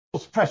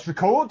course, press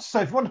record.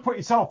 So if you want to put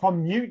yourself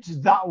on mute,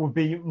 that would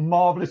be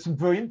marvellous and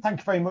brilliant. Thank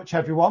you very much,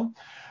 everyone.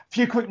 A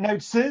few quick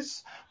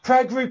notices.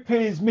 Prayer group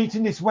is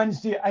meeting this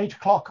Wednesday at 8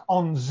 o'clock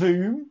on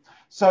Zoom.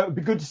 So it would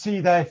be good to see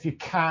you there if you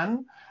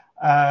can.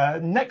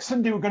 Next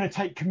Sunday, we're going to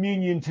take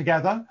communion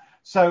together.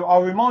 So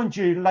I'll remind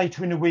you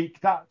later in the week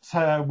that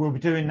we'll be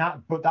doing that,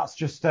 but that's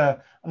just an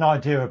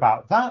idea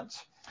about that.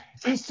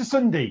 Easter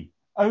Sunday,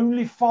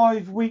 only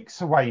 5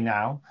 weeks away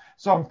now.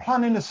 So I'm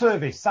planning a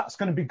service that's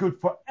going to be good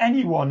for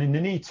anyone in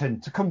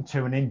Nuneaton to come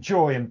to and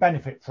enjoy and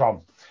benefit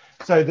from.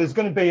 So there's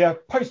going to be a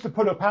poster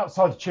put up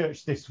outside the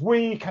church this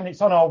week, and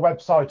it's on our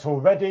website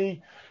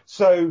already.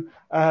 So,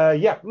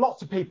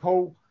 lots of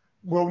people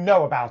will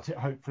know about it,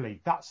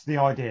 hopefully. That's the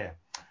idea.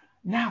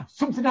 Now,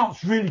 something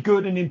else really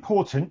good and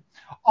important.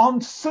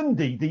 On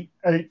Sunday, the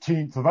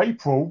 18th of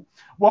April,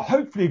 we're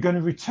hopefully going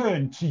to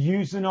return to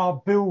using our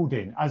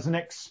building as an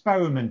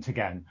experiment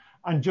again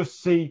and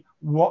just see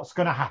what's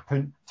going to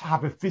happen to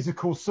have a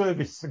physical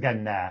service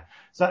again there.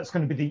 So that's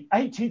going to be the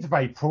 18th of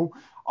April.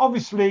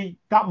 Obviously,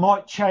 that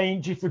might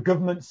change if the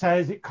government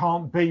says it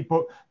can't be,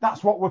 but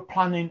that's what we're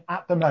planning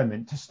at the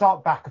moment, to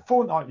start back a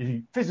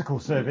fortnightly physical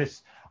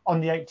service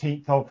on the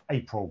 18th of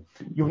April.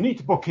 You'll need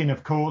to book in,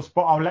 of course,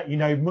 but I'll let you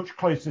know much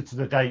closer to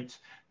the date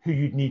who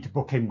you'd need to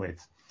book in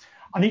with.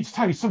 I need to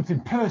tell you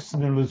something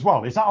personal as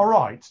well. Is that all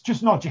right?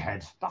 Just nod your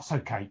head. That's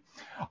okay.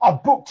 I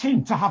booked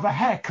in to have a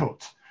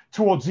haircut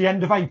towards the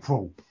end of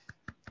April.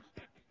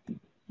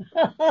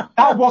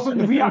 That wasn't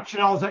the reaction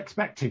I was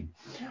expecting.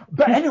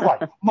 But anyway,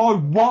 my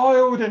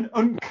wild and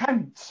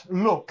unkempt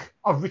look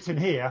I've written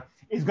here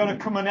is going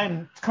to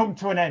come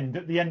to an end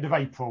at the end of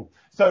April.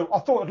 So I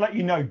thought I'd let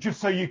you know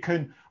just so you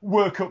can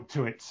work up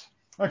to it.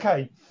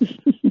 Okay.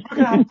 We're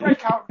going to have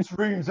breakout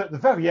rooms at the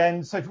very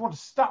end. So if you want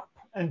to stop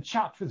and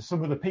chat with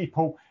some of the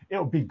people,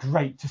 it'll be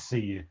great to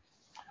see you.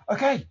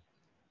 Okay.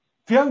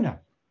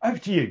 Fiona, over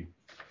to you.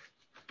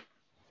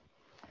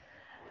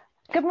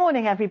 Good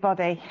morning,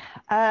 everybody.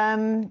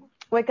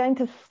 We're going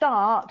to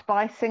start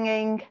by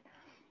singing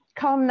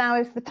Come Now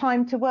Is the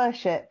Time to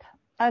Worship.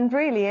 And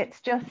really,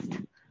 it's just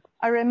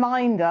a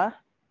reminder,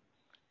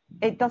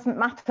 it doesn't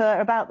matter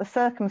about the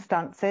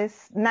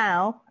circumstances.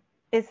 Now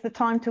is the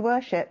time to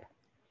worship.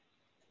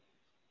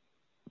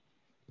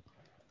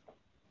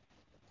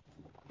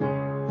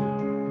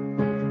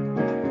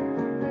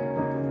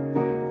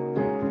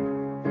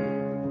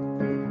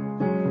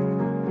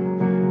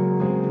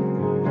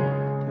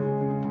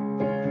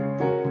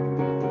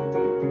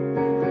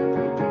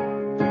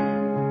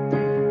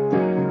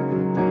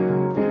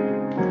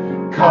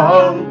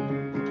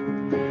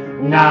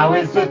 Come, now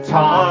is the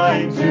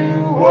time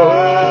to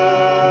worship.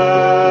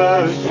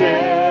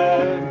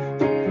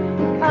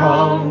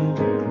 Come,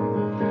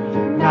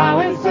 now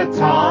is the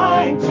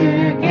time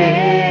to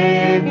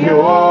give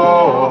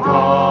your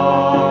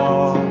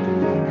heart.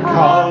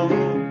 Come,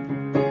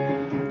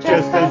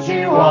 just as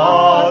you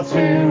are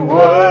to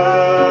worship.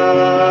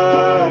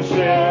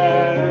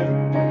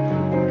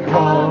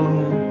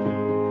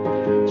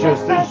 Come,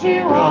 just as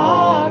you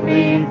are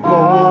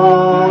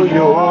before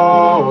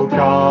your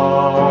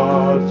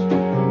God.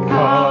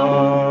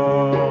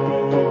 Come.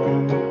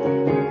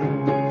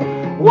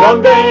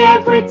 One day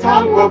every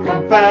tongue will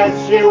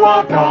confess you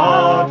are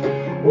God.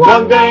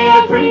 One day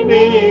every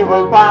knee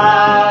will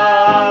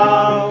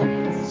bow.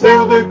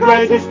 Still the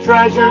greatest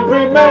treasure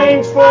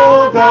remains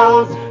for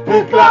those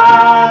who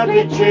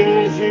gladly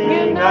choose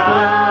you now.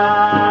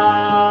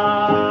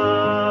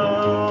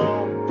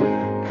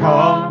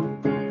 Come.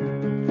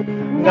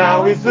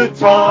 Now is the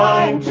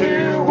time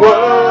to worship.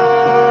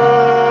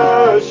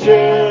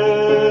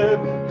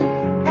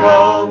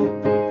 Come.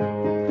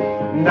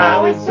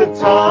 Now is the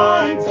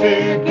time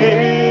to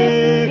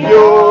give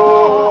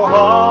your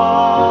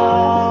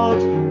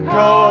heart.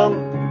 Come.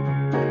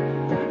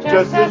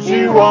 Just as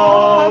you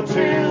are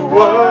to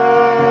worship.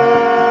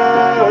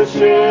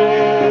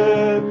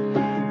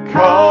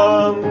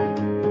 Come.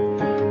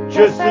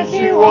 Just as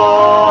you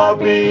are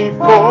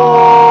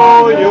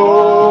before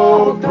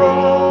your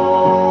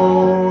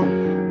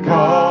throne.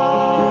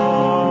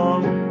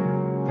 Come.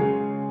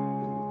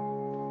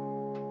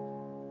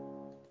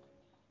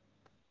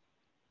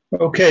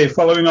 Okay,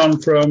 following on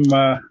from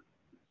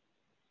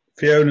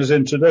Fiona's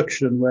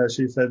introduction, where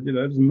she said, it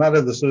doesn't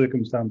matter the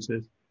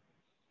circumstances,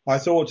 I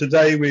thought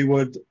today we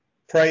would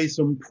pray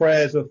some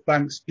prayers of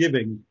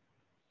thanksgiving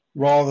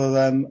rather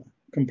than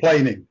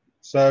complaining.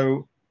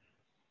 So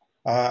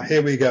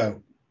here we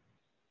go.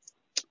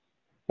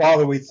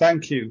 Father, we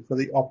thank you for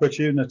the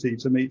opportunity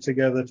to meet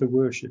together to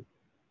worship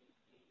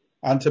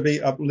and to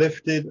be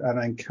uplifted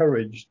and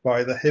encouraged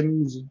by the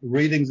hymns,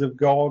 readings of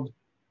God,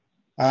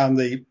 and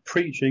the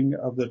preaching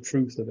of the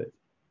truth of it.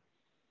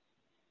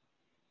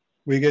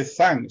 We give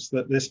thanks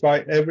that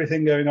despite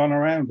everything going on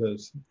around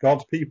us,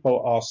 God's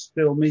people are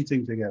still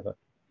meeting together.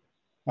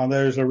 And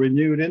there is a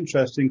renewed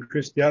interest in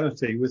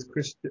Christianity with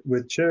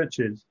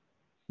churches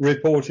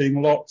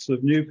reporting lots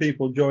of new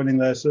people joining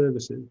their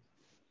services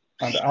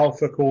and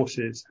Alpha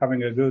courses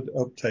having a good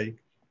uptake.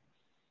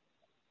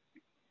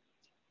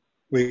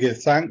 We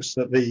give thanks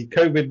that the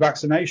COVID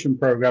vaccination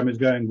program is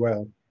going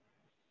well,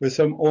 with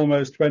some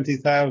almost 20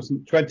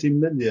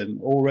 million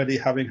already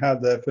having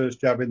had their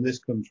first jab in this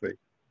country,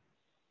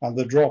 and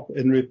the drop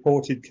in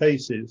reported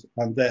cases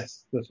and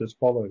deaths that has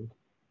followed.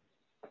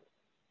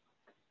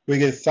 We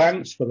give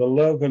thanks for the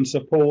love and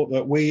support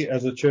that we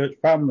as a church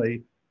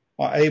family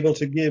are able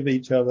to give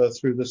each other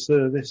through the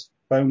service,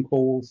 phone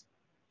calls,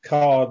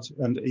 cards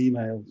and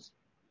emails.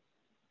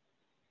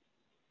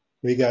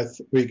 We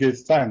give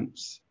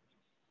thanks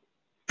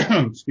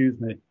excuse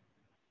me.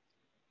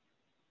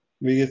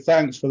 We give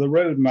thanks for the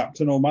roadmap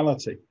to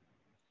normality.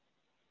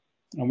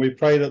 And we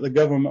pray that the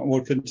government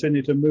will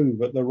continue to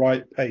move at the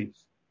right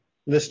pace,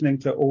 listening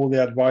to all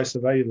the advice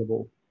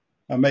available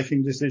and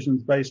making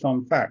decisions based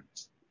on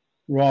facts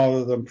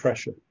rather than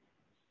pressure.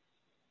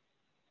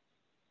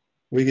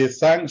 We give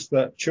thanks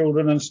that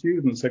children and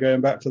students are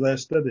going back to their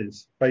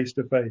studies face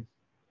to face,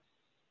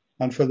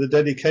 and for the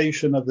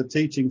dedication of the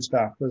teaching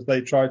staff as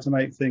they try to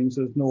make things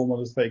as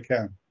normal as they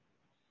can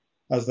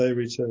as they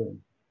return,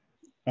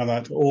 and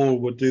that all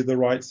would do the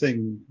right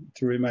thing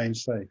to remain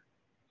safe.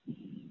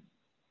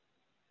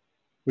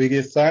 We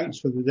give thanks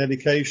for the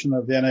dedication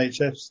of the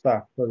NHS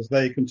staff as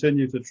they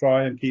continue to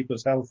try and keep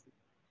us healthy,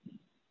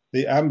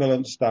 the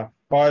ambulance staff,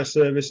 fire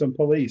service and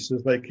police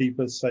as they keep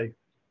us safe,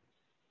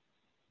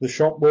 the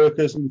shop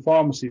workers and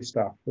pharmacy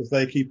staff as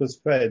they keep us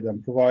fed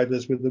and provide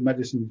us with the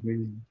medicines we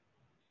need.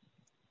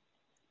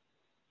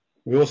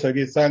 We also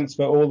give thanks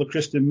for all the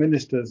Christian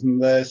ministers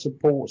and their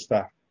support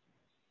staff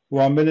who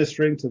are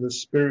ministering to the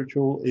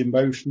spiritual,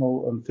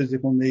 emotional and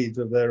physical needs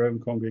of their own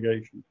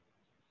congregation,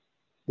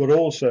 but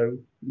also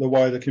the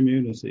wider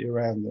community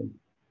around them,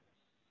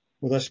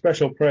 with a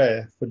special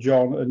prayer for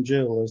John and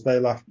Jill as they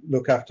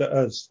look after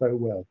us so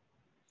well.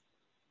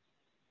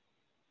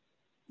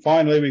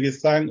 Finally, we give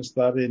thanks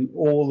that in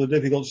all the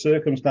difficult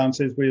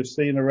circumstances we have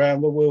seen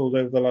around the world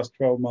over the last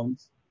 12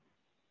 months,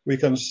 we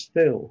can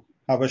still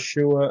have a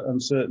sure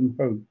and certain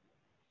hope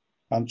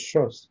and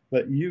trust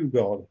that you,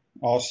 God,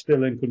 are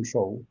still in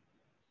control,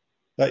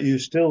 that you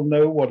still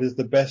know what is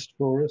the best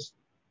for us.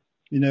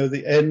 You know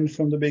the end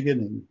from the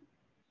beginning,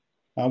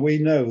 and we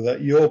know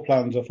that your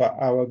plans are for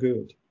our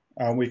good,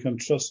 and we can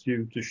trust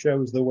you to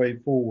show us the way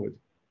forward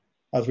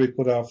as we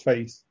put our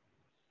faith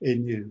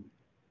in you.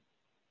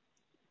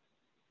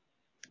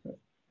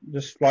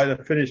 Just like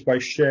to finish by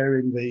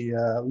sharing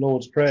the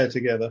Lord's Prayer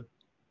together.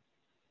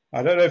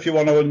 I don't know if you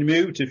want to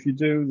unmute. If you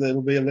do,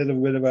 there'll be a little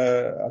bit of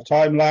a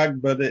time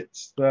lag, but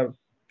it's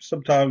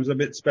sometimes a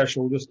bit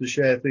special just to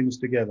share things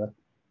together.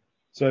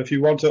 So if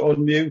you want to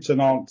unmute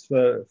and aren't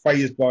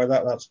fazed by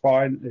that, that's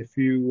fine. If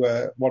you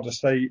want to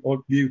stay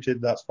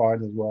unmuted, that's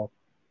fine as well.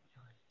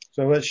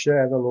 So let's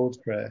share the Lord's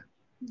Prayer.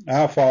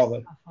 Our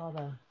Father,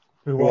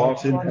 who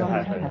art in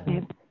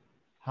heaven,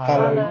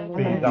 hallowed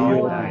be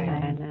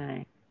thy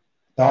name.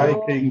 Thy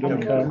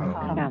kingdom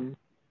come.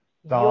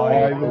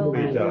 Thy will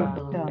be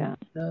done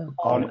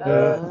on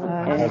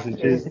earth as it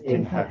is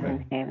in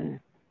heaven.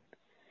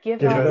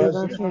 Give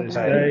us this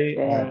day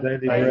our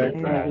daily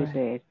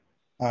bread,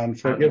 and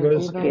forgive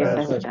us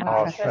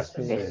our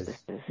trespasses,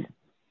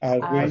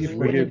 as we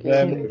forgive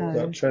them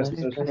that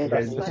trespass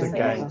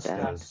against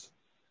us.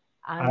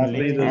 And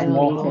lead us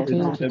not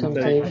into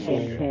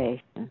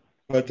temptation,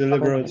 but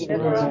deliver us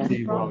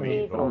from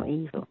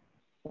evil.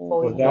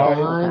 For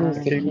thine is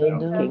the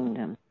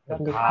kingdom,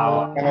 the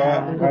power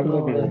and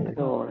the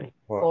glory,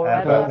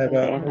 forever and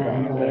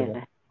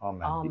ever.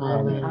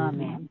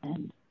 Amen.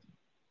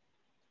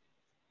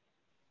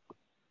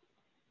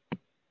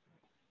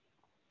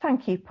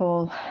 Thank you,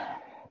 Paul.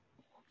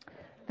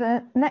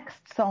 The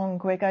next song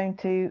we're going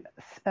to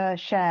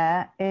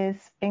share is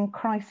In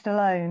Christ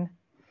Alone.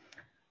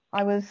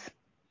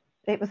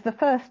 It was the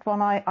first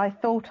one I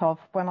thought of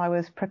when I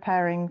was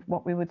preparing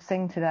what we would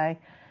sing today,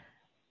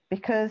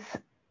 because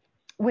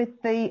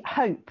with the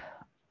hope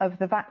of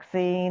the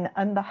vaccine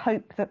and the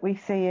hope that we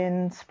see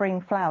in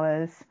spring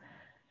flowers,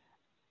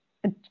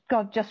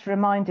 God just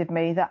reminded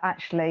me that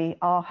actually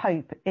our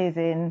hope is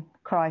in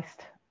Christ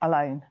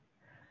alone.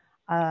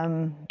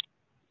 And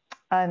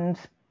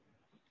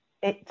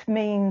it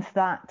means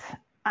that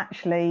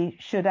actually,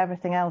 should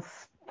everything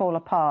else fall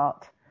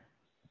apart,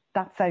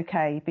 that's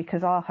okay,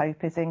 because our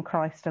hope is in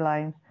Christ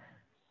alone.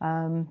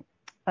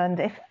 And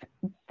if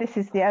this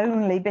is the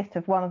only bit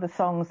of one of the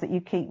songs that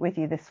you keep with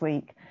you this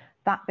week,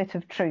 that bit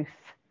of truth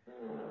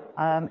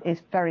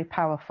is very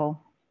powerful.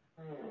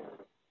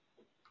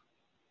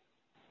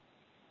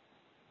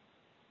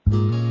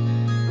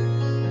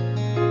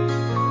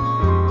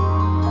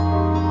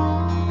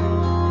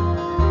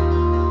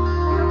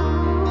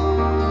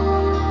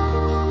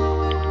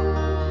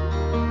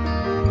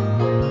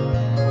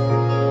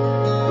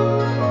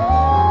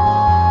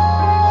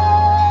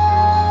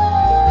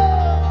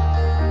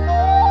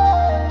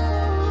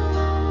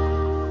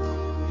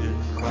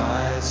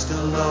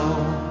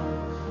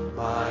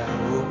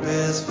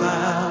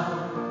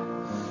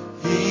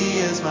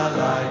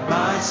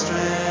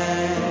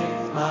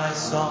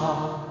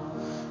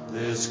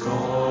 This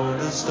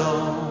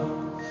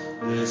cornerstone,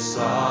 this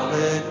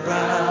solid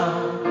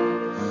ground,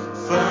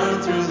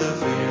 firm through the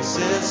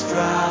fiercest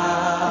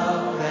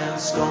drought and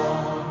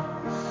storm.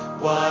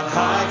 What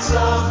heights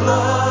of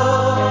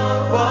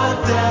love,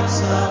 what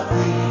depths of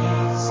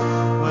peace,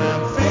 when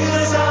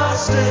fears are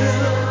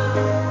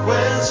still,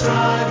 when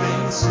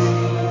striving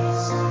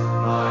cease,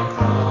 my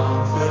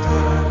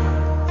comforter,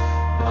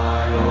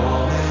 my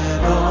all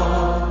in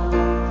all.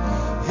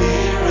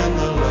 Here in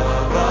the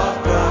love of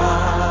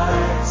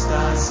Christ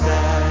I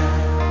stand.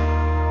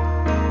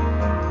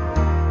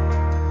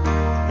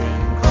 In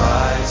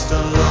Christ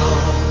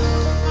alone,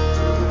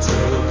 who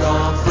took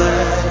on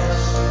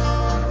flesh,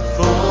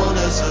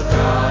 fullness of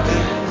God in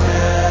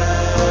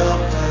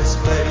helpless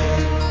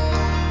babe,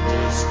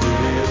 His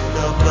gift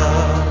of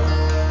love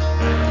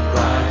and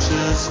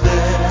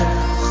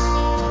righteousness,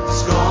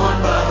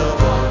 scorned by the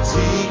ones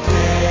He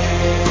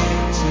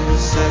came to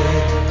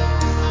save,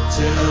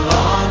 till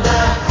on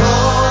that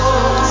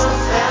cross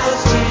as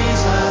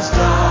Jesus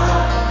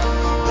died,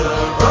 the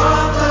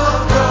wrath of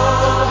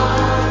God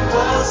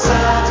was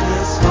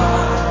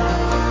satisfied.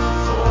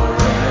 For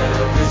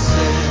every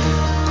sin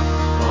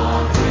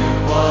on Him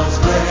was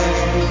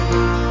laid.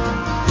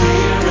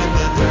 Here in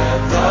the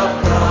death of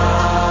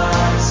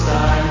Christ I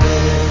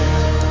live.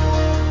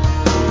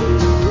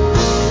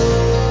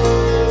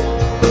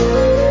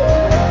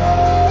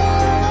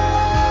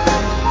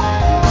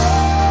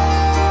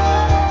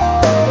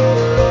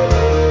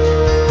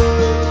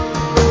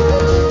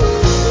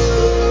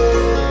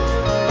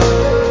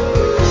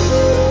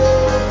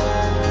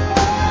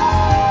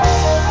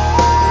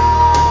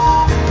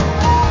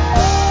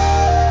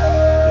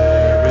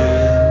 There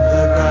in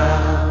the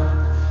ground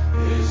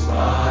His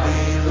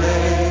body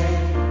lay,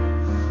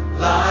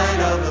 light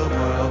of the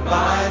world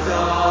by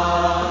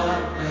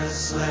darkness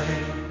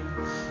slain,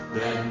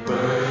 then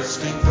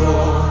bursting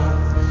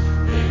forth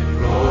in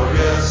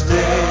glorious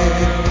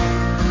day,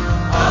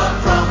 up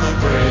from the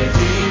grave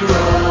He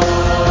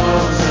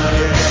rose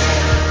again.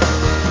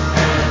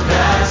 And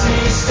as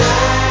He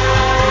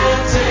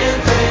stands in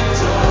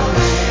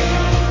victory,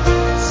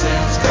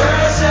 sin's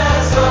curse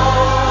has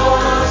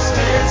lost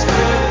its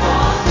grip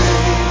on me.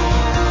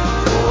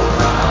 For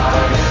I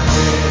am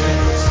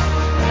His,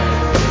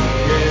 and He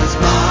is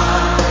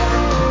mine,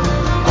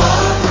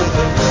 bought with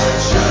the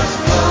precious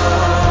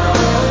blood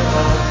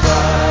of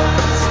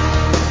Christ.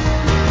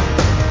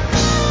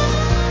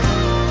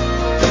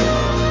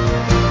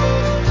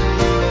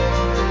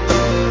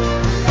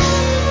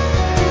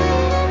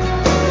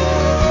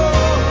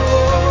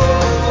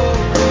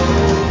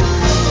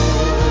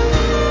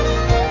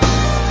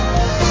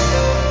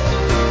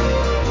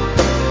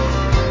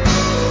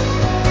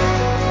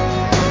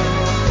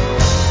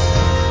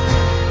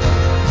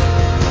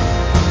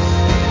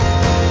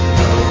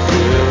 No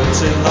guilt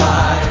in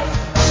life,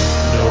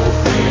 no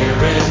fear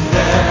in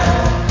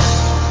death.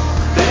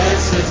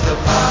 This is the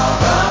power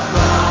of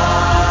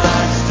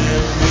Christ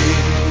in me.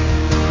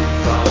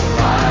 From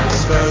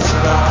life's first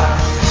cry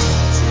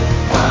to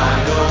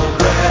final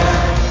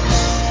breath,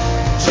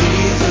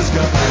 Jesus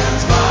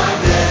commands my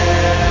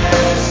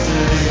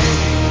destiny.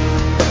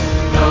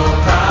 No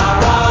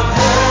power of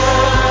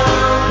hell,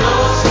 no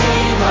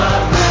scheme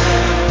of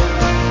man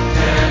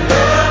can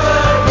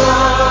ever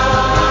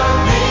pluck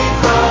me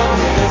from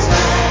His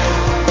hand,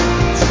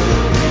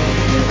 till He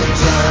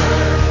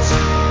returns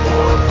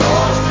or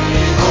calls me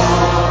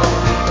home.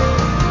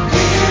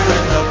 Here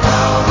in the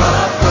power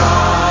of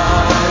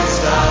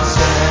Christ I'll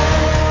stand.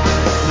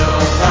 No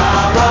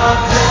power of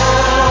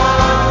hell,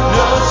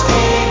 no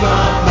scheme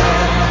of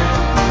man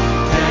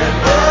can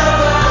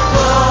ever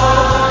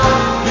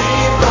pluck me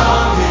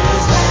from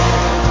His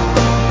hand,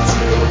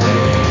 till He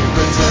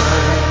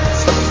returns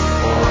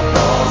or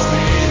calls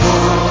me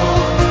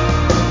home.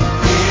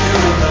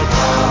 Here in the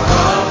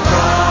power of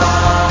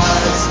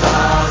Christ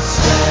I'll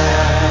stand.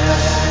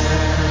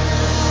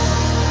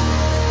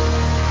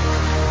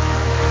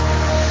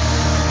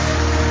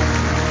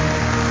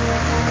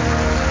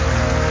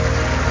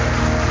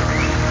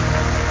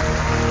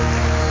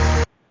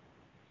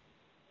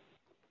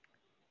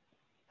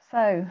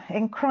 So,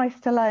 in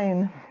Christ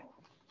alone.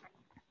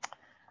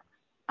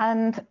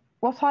 And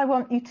what I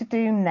want you to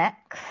do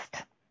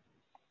next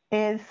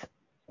is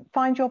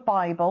find your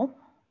Bible,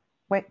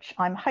 which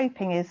I'm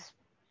hoping is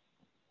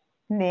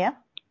near,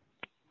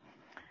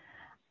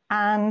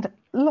 and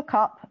look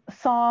up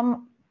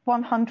Psalm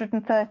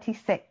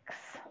 136.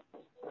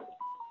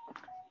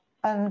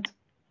 And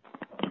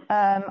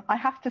I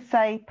have to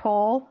say,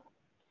 Paul,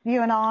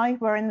 you and I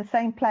were in the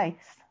same place.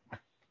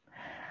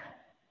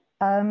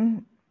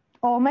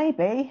 Or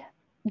maybe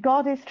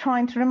God is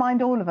trying to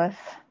remind all of us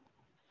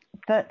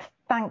that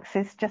thanks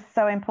is just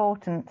so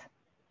important.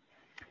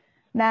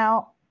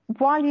 Now,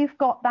 while you've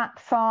got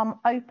that psalm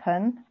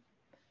open,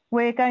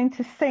 we're going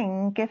to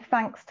sing Give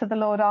Thanks to the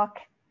Lord our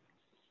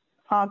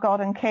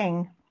God and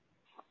King,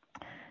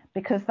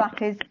 because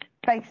that is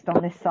based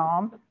on this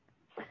psalm.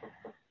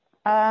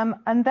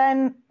 And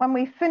then when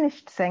we've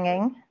finished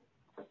singing,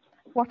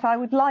 what I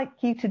would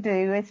like you to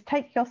do is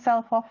take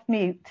yourself off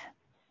mute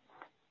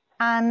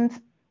and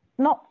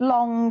not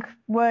long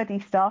wordy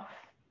stuff,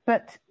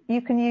 but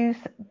you can use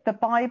the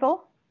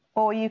Bible,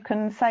 or you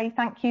can say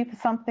thank you for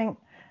something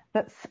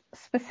that's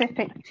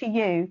specific to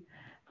you.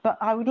 But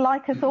I would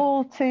like us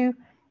all to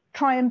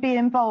try and be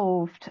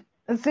involved.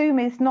 Zoom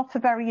is not a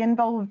very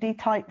involved-y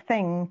type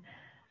thing,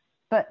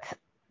 but,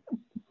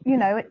 you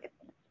know,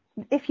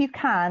 if you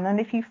can and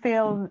if you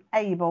feel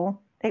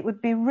able, it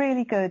would be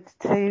really good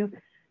to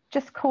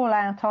just call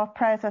out our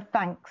prayers of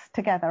thanks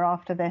together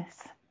after this.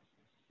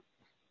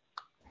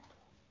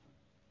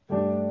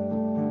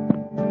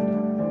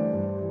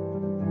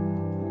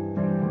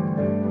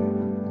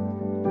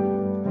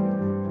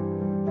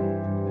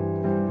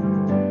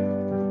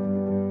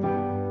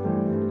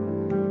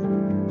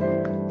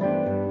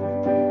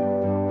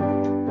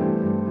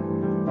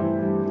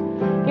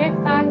 Give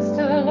thanks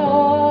to the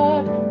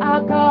Lord,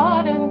 our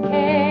God and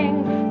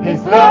King.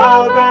 His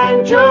love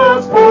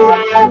endures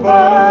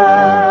forever.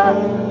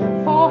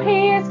 For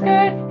he is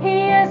good,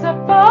 he is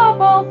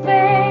above all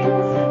things.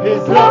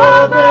 His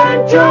love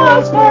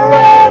endures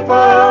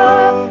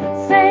forever.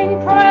 Sing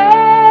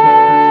praise,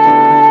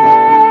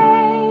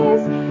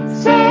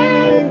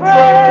 Sing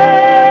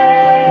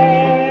praise.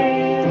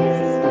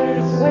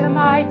 with a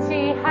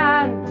mighty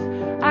hand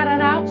and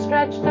an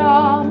outstretched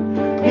arm.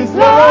 His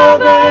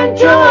love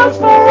endures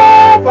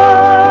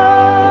forever.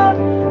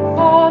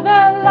 For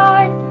the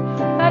life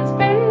that's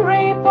been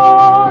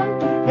reborn.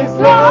 His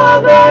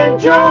love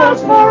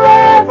endures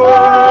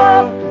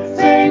forever.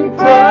 Sing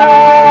praise.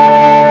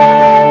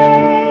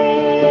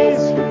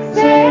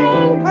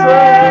 Sing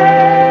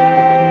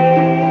praise.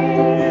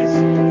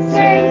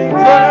 Sing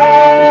praise.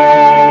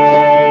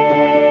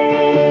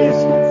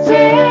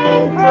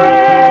 Sing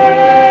praise.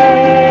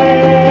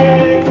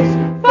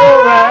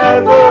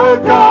 Forever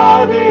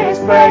God is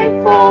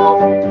faithful.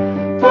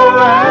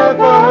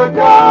 Forever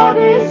God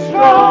is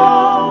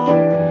strong.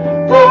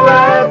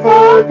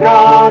 Forever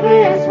God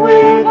is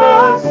with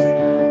us.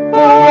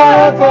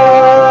 Forever.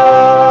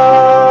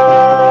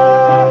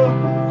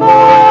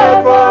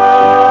 Forever.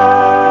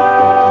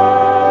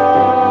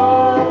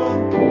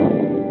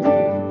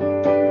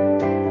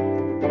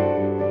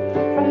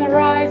 From the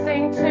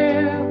rising to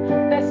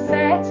the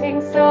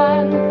setting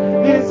sun.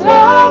 His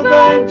love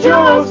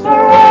endures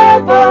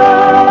forever.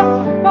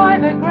 By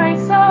the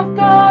grace of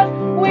God,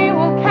 we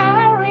will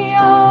carry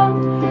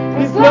on.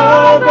 His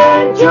love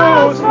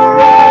endures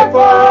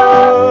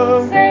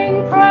forever.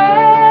 Sing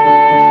praise.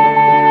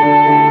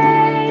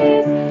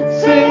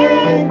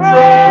 Sing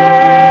praise.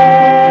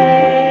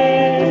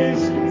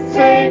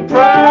 Sing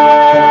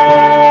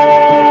praise.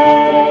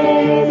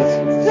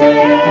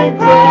 Sing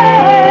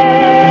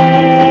praise.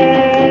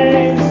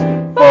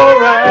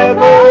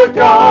 Forever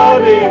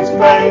God is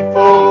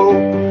faithful.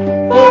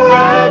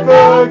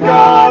 Forever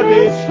God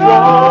is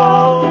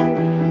strong.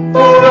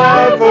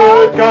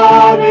 Forever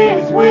God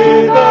is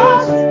with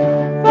us.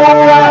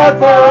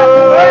 Forever.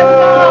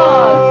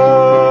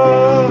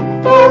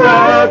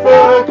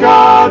 Forever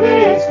God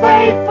is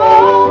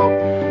faithful.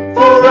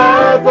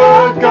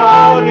 Forever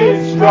God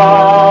is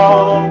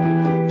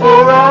strong.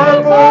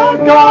 Forever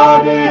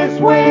God is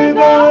with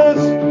us.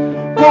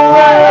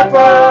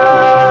 Forever.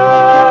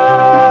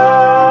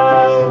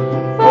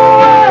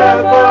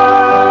 Forever.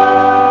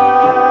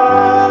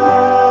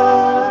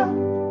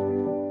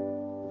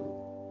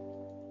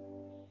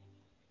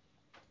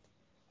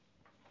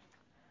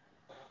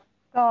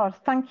 God,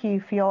 thank you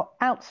for your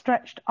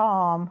outstretched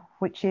arm,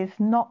 which is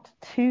not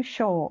too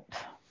short.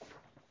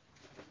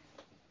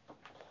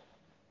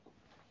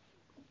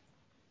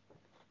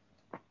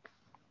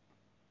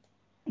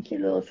 Thank you,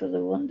 Lord, for the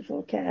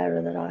wonderful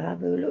carer that I have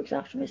who looks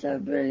after me so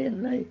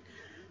brilliantly.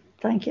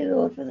 Thank you,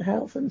 Lord, for the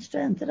health and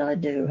strength that I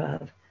do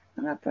have.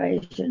 And I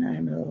praise your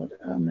name, Lord.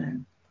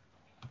 Amen.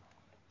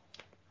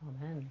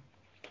 Amen.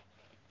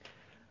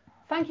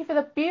 Thank you for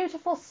the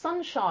beautiful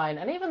sunshine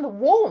and even the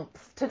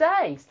warmth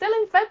today, still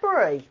in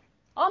February.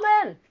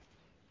 Amen.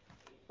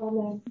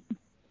 Amen.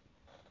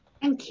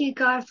 Thank you,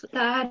 God,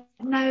 that I had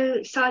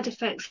no side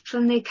effects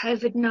from the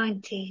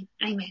COVID-19.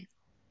 Amen.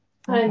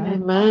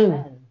 Amen.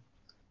 Amen.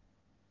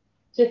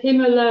 To him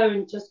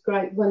alone does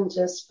great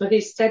wonders, for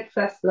his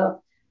steadfast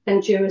love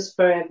endures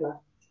forever.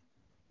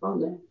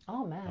 Amen.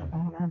 Amen.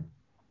 Amen.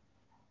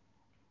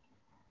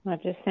 I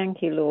just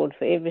thank you, Lord,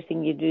 for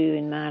everything you do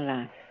in my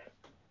life.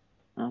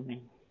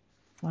 Amen.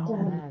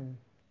 Amen.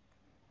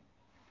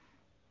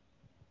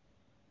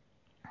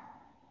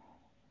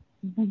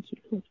 Thank you,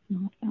 Lord, for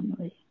my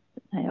family,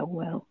 that they are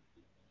well.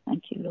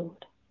 Thank you,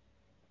 Lord.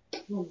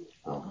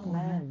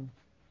 Amen.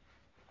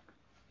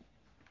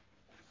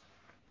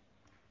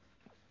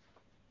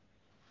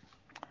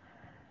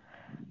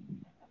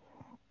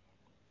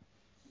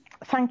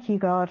 Thank you,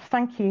 God.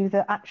 Thank you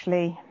that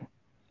actually,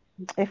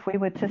 if we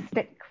were to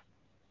stick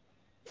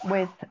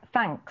with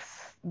thanks,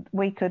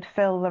 we could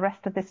fill the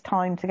rest of this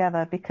time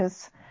together,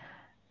 because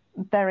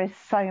there is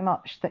so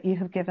much that you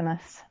have given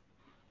us.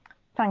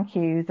 Thank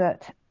you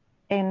that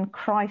in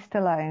Christ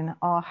alone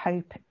our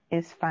hope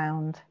is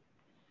found.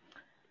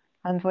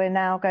 And we're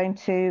now going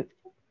to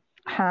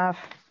have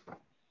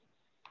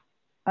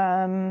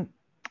the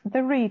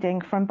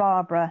reading from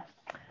Barbara.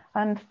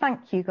 And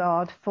thank you,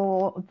 God,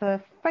 for the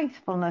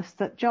faithfulness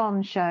that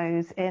John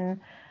shows in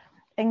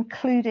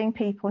including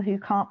people who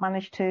can't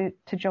manage to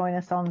join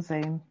us on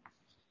Zoom.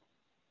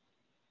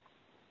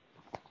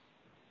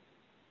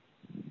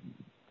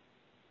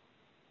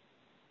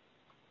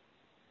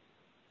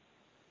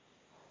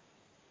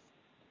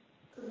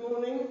 Good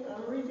morning.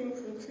 I'm reading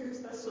from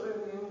 2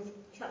 Thessalonians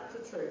chapter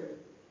 2.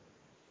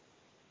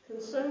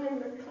 Concerning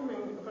the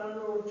coming of our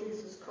Lord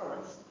Jesus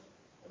Christ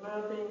and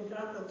our being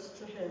gathered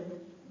to him,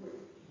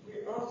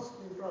 we ask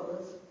you,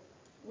 brothers,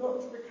 not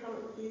to become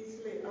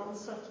easily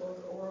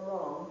unsettled or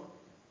alarmed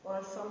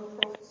by some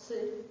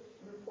prophecy,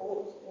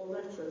 report, or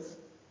letters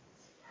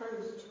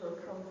supposed to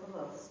have come from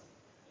us,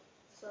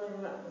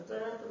 saying that the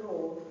day of the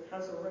Lord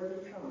has already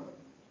come.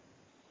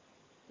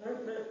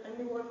 Don't let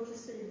anyone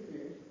deceive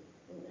you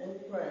in any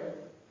way,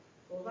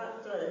 for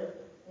that day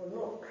will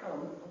not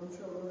come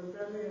until the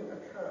rebellion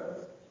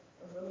occurs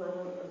of the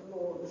man of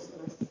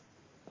lawlessness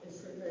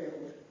is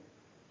revealed,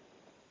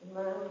 the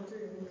man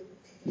doomed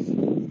to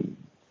destruction.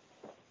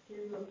 He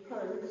will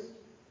oppose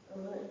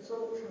and then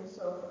exalt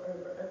himself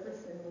over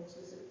everything that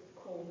is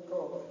called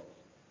God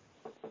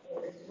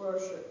or is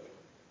worshipped,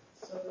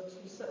 so that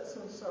he sets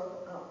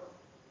himself up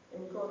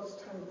in God's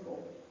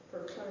temple,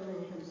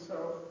 proclaiming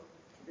himself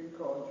to be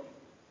God.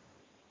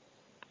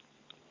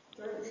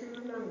 Don't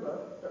you remember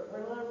that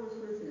when I was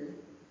with you,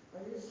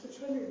 I used to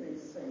tell you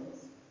these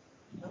things,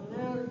 and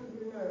now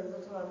you know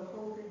that I am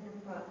holding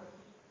him back.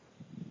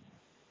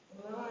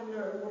 And now I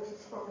know what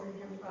is holding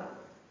him back,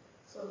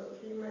 so that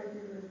he may be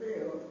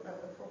revealed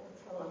at the proper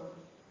time.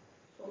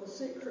 For the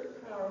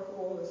secret power of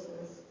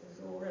lawlessness is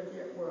already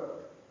at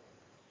work,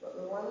 but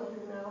the one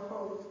who now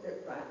holds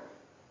it back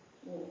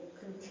will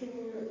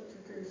continue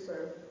to do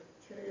so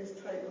till he is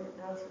taken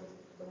out of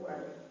the way.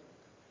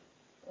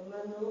 And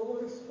then the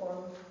lawless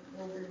one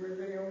will be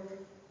revealed,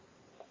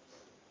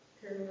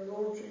 whom the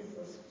Lord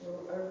Jesus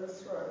will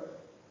overthrow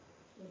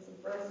with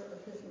the breath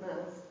of his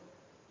mouth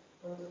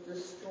and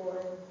destroy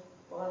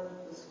by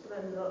the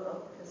splendour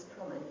of his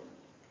coming.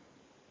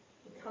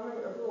 The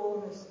coming of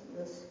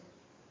lawlessness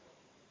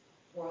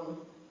one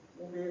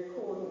will be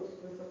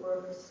accordant with the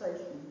work of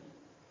Satan,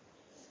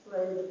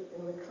 displayed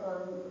in the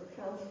kind of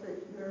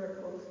counterfeit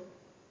miracles,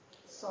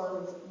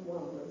 signs and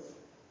wonders,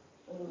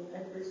 and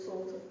every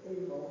sort of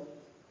evil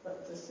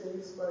that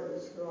deceives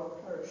those who are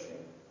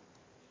perishing.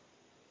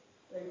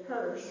 They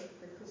perish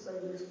because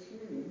they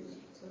refuse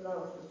to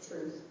love the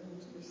truth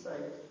and to be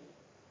saved.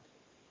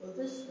 For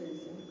this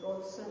reason,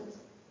 God sent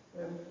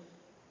them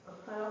a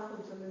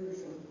powerful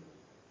delusion,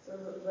 so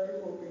that they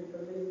will be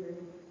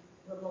believing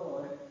the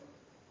lie,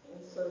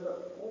 and so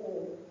that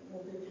all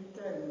will be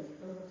condemned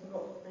who have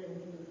not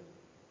been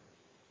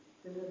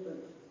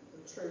delivered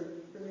the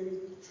truth,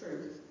 believed the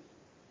truth,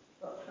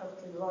 but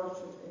have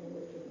delighted in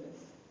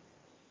wickedness.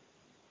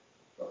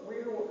 But we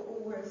ought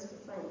always to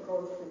thank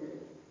God for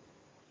you,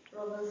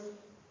 brothers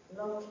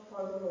loved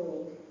by the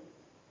Lord,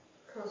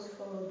 because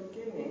from the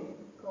beginning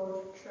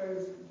God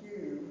chose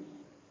you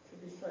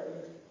to be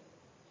saved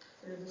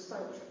through the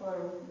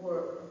sanctifying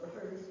work of the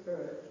Holy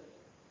Spirit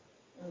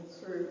and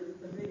through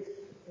belief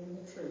in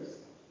the truth.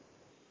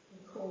 He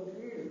called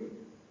you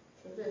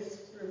to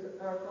this through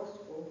our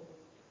gospel,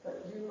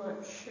 that you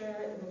might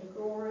share in the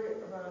glory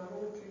of our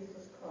Lord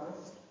Jesus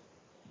Christ.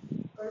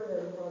 So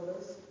then,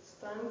 brothers,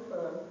 stand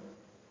firm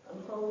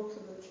and hold to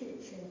the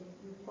teaching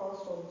we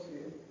passed on to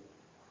you,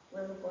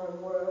 whether by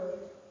word,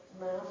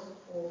 mouth,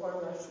 or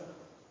by letter.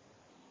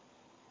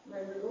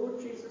 May the Lord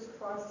Jesus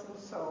Christ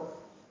himself,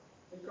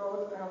 the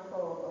God our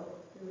Father,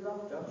 who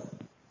loved us,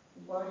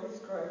 and by his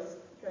grace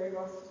gave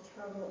us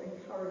eternal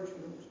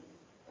encouragement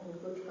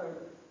and good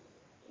hope,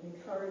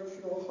 encourage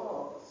your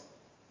hearts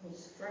and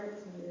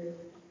strengthen you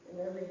in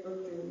every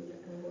good deed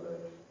and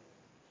word.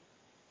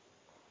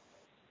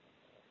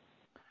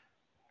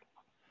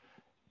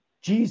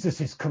 Jesus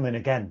is coming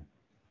again.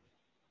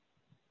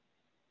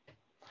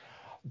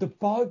 The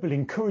Bible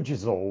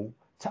encourages all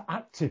to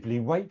actively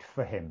wait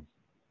for him.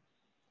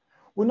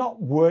 We're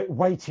not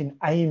waiting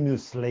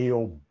aimlessly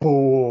or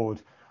bored.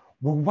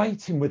 We're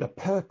waiting with a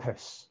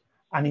purpose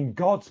and in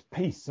God's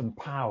peace and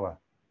power.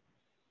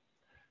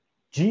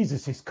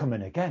 Jesus is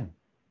coming again.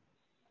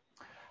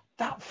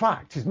 That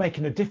fact is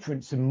making a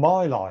difference in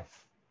my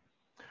life.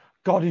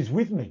 God is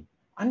with me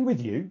and with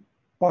you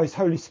by his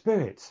Holy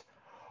Spirit.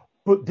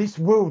 But this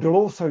world will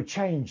also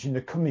change in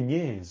the coming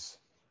years.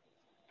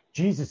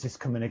 Jesus is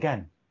coming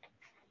again.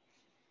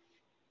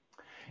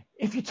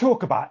 If you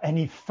talk about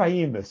any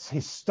famous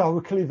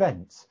historical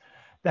event,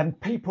 then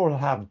people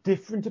have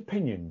different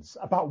opinions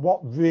about what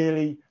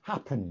really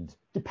happened,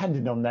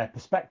 depending on their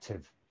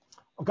perspective.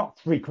 I've got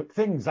 3 quick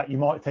things that you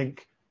might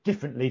think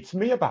differently to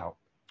me about,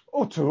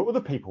 or to other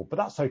people, but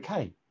that's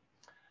okay.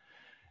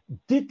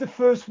 Did the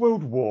First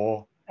World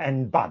War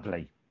end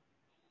badly?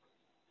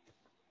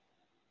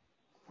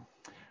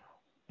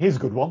 Here's a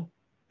good one,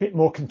 bit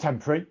more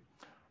contemporary.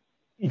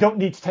 You don't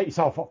need to take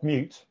yourself off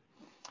mute.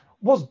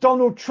 Was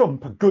Donald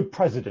Trump a good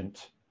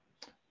president?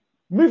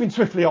 Moving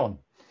swiftly on.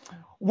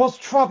 Was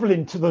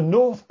travelling to the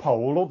North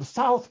Pole or the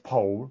South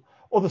Pole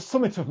or the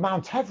summit of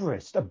Mount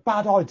Everest a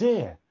bad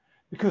idea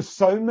because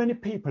so many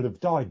people have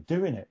died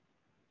doing it?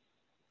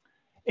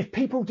 If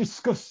people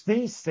discuss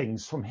these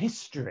things from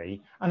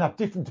history and have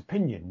different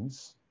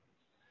opinions,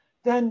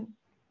 then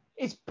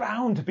it's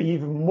bound to be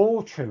even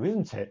more true,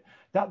 isn't it,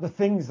 that the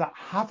things that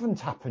haven't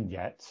happened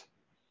yet,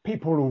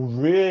 people will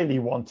really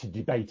want to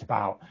debate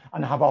about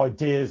and have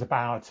ideas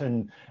about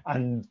and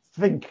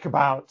think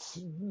about.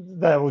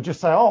 They will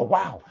just say, oh,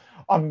 wow,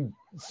 I'm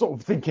sort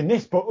of thinking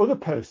this, but other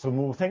person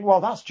will think,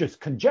 well, that's just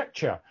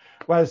conjecture.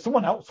 Whereas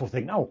someone else will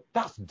think, oh,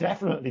 that's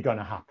definitely going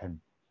to happen.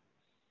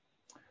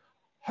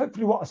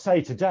 Hopefully what I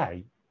say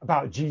today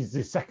about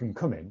Jesus' second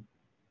coming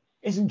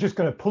isn't just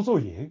going to puzzle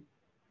you,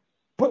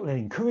 but will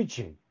encourage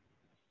you.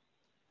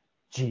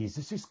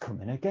 Jesus is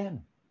coming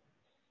again.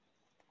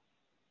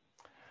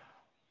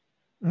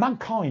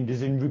 Mankind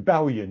is in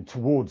rebellion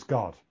towards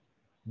God.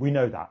 We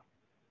know that.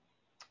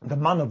 The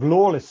man of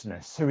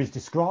lawlessness, who is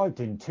described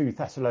in 2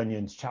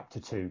 Thessalonians chapter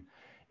 2,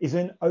 is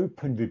in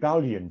open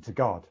rebellion to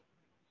God.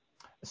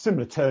 A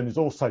similar term is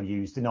also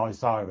used in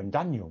Isaiah and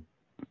Daniel.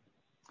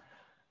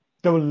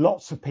 There were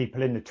lots of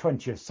people in the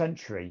 20th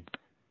century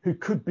who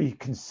could be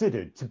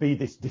considered to be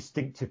this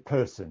distinctive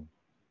person.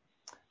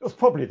 It was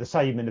probably the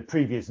same in the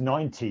previous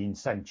 19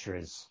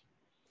 centuries.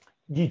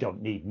 You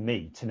don't need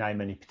me to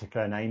name any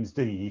particular names,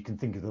 do you? You can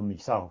think of them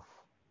yourself.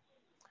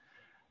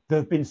 There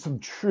have been some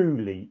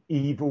truly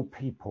evil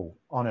people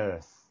on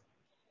earth.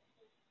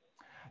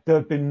 There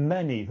have been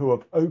many who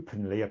have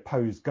openly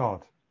opposed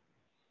God.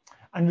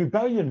 And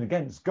rebellion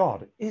against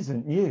God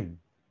isn't new.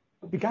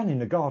 It began in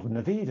the Garden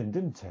of Eden,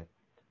 didn't it?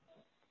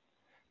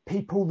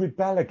 People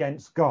rebel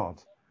against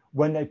God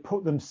when they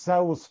put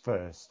themselves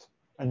first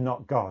and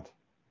not God.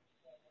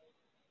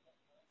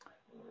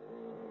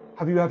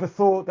 Have you ever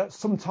thought that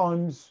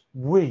sometimes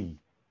we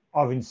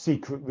are in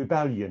secret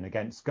rebellion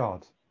against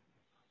God?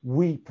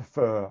 We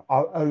prefer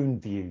our own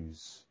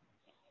views,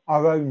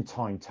 our own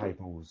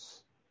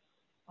timetables,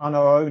 and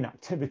our own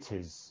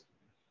activities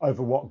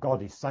over what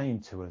God is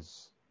saying to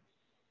us.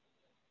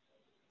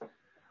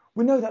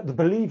 We know that the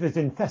believers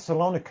in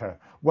Thessalonica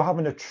were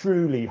having a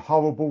truly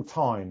horrible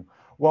time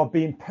while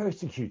being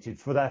persecuted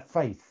for their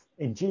faith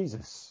in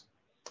Jesus.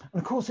 And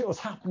of course, it was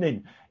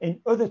happening in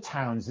other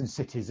towns and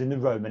cities in the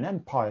Roman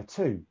Empire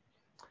too.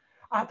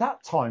 At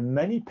that time,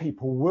 many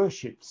people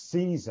worshipped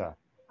Caesar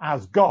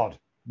as God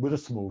with a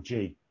small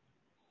g.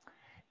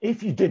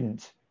 If you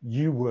didn't,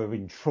 you were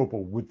in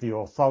trouble with the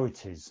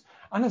authorities.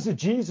 And as a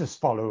Jesus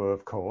follower,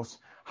 of course,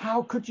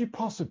 how could you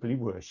possibly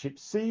worship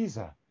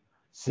Caesar?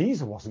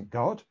 Caesar wasn't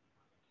God.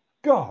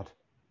 God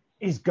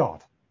is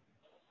God.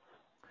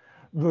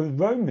 The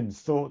Romans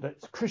thought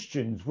that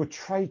Christians were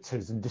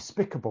traitors and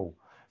despicable,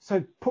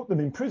 so put them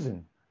in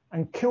prison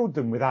and killed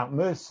them without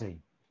mercy.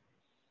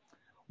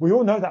 We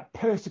all know that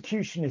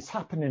persecution is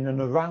happening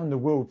and around the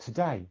world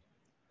today.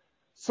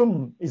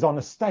 Some is on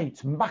a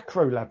state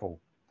macro level,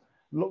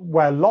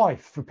 where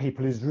life for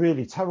people is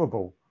really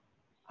terrible.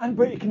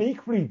 But it can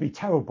equally be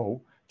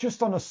terrible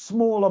just on a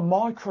smaller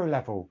micro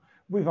level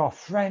with our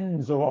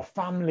friends or our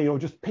family or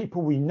just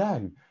people we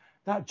know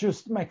that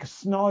just make a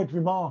snide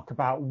remark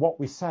about what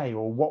we say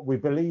or what we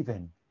believe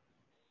in.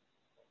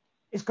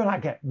 It's going to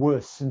get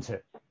worse, isn't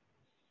it?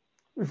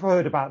 We've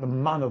heard about the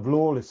man of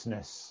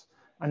lawlessness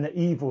and the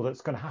evil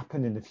that's going to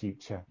happen in the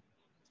future.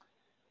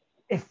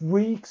 If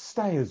we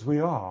stay as we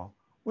are,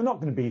 we're not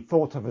going to be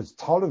thought of as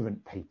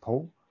tolerant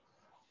people.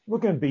 We're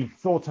going to be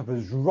thought of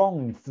as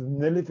wrong for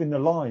living the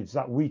lives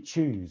that we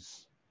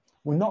choose.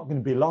 We're not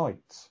going to be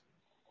liked.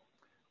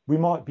 We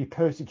might be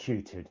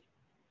persecuted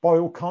by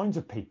all kinds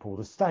of people,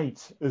 the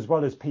state, as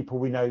well as people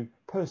we know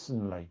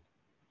personally.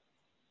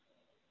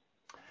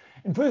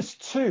 In verse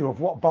 2 of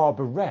what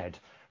Barbara read,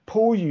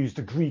 Paul used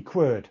a Greek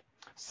word,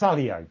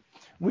 salio,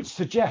 which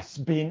suggests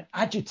being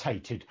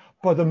agitated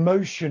by the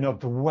motion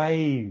of the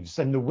waves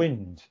and the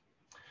wind.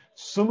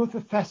 Some of the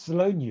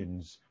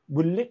Thessalonians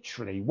were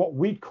literally what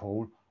we'd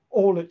call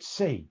all at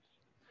sea.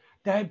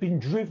 They had been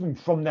driven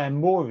from their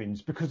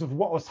moorings because of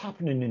what was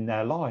happening in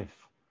their life.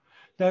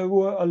 They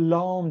were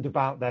alarmed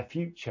about their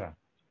future.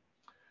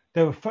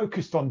 They were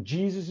focused on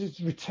Jesus'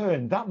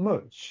 return that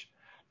much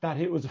that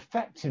it was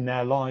affecting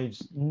their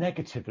lives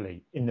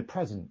negatively in the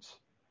present.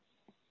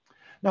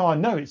 Now, I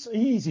know it's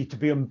easy to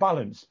be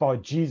unbalanced by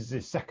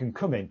Jesus' second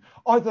coming,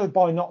 either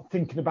by not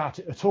thinking about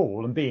it at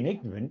all and being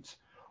ignorant,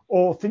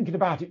 or thinking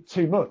about it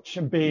too much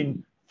and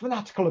being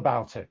fanatical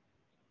about it.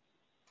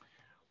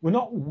 We're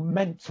not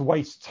meant to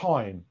waste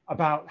time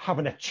about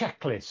having a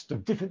checklist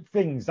of different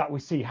things that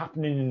we see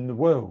happening in the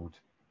world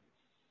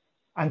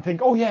and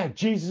think, oh yeah,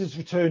 Jesus'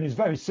 return is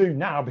very soon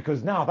now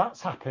because now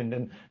that's happened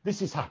and this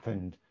has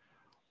happened.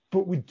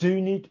 But we do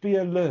need to be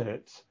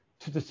alert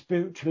to the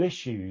spiritual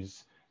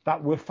issues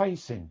that we're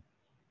facing.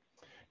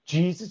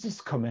 Jesus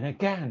is coming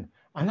again,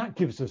 and that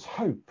gives us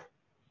hope,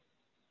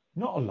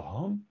 not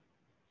alarm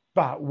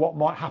about what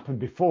might happen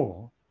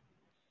before.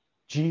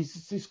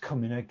 Jesus is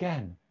coming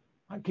again.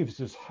 That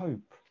gives us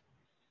hope.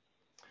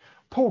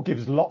 Paul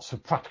gives lots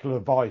of practical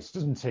advice,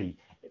 doesn't he,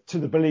 to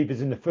the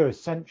believers in the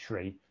first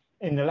century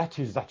in the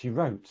letters that he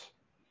wrote.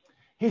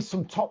 Here's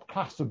some top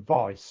class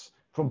advice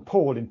from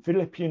Paul in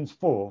Philippians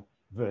 4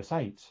 verse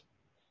 8.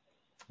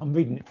 I'm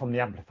reading it from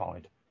the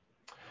Amplified.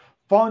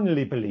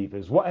 Finally,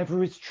 believers,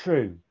 whatever is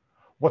true,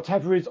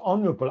 whatever is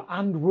honourable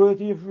and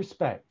worthy of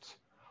respect,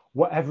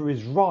 whatever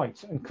is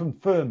right and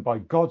confirmed by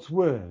God's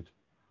word,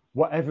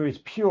 whatever is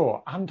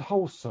pure and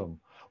wholesome,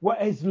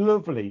 what is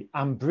lovely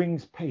and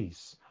brings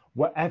peace,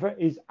 whatever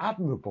is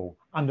admirable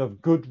and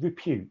of good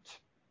repute.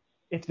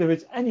 If there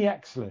is any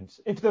excellence,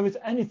 if there is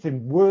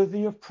anything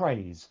worthy of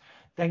praise,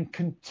 then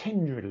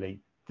continually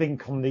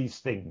think on these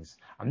things.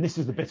 And this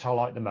is the bit I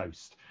like the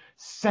most.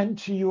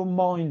 Center your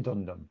mind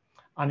on them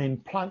and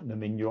implant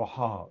them in your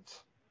heart.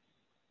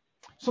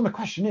 So the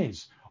question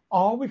is,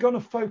 are we going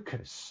to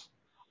focus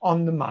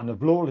on the man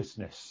of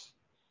lawlessness?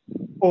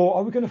 Or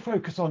are we going to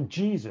focus on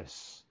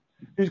Jesus,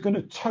 who's going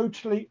to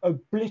totally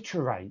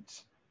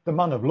obliterate the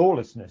man of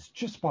lawlessness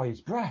just by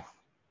his breath?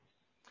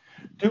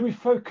 Do we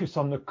focus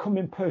on the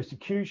coming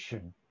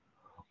persecution,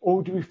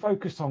 or do we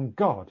focus on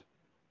God,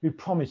 who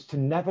promised to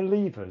never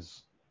leave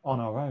us on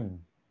our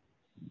own?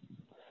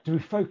 Do we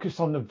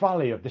focus on the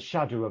valley of the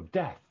shadow of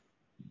death,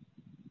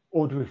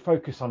 or do we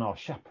focus on our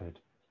shepherd?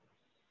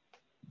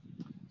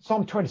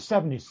 Psalm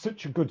 27 is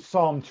such a good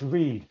psalm to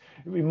read.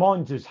 It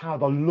reminds us how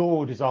the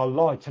Lord is our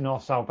light and our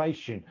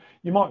salvation.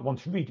 You might want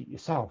to read it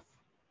yourself.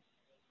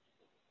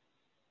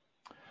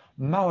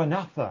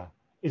 Maranatha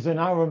is an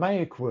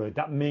Aramaic word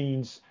that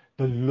means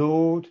the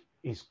Lord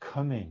is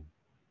coming.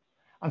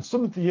 And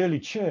some of the early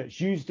church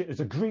used it as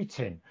a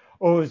greeting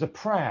or as a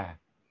prayer.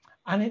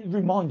 And it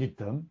reminded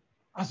them,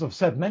 as I've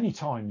said many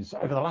times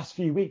over the last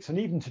few weeks and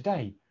even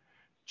today,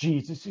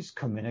 Jesus is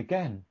coming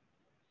again.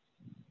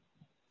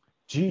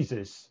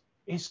 Jesus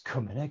is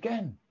coming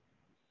again.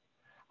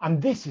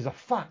 And this is a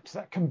fact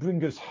that can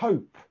bring us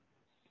hope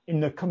in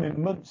the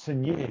coming months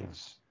and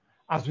years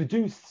as we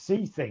do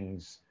see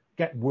things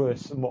get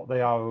worse than what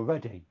they are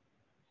already.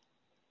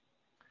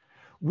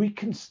 We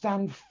can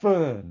stand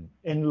firm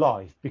in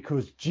life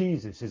because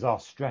Jesus is our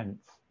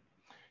strength.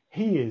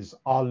 He is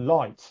our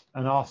light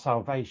and our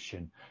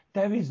salvation.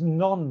 There is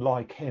none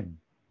like him.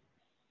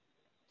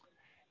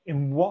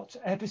 In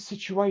whatever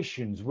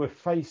situations we're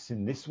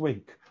facing this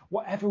week,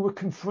 whatever we're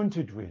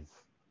confronted with,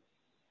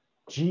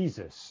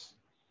 Jesus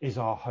is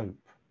our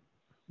hope.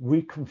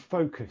 We can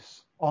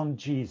focus on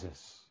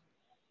Jesus.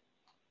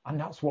 And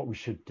that's what we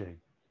should do.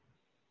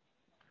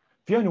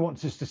 Fiona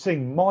wants us to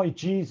sing, My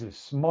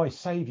Jesus, my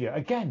Saviour.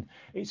 Again,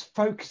 it's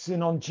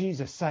focusing on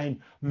Jesus,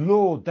 saying,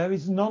 Lord, there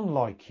is none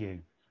like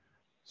you.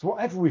 So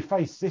whatever we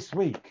face this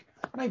week,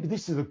 maybe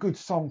this is a good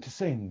song to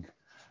sing.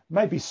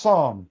 Maybe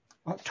Psalm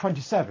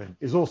 27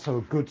 is also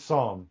a good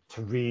psalm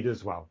to read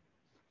as well.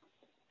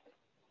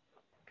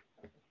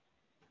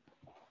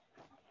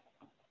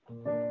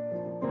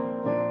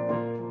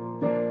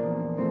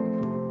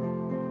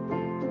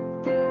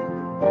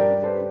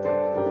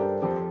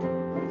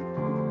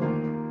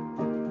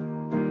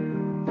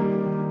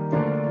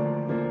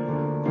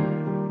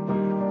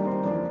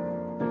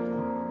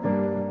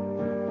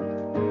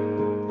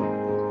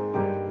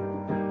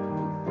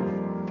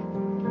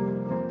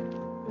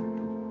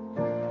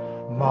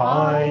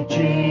 My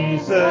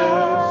Jesus,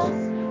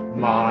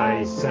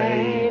 my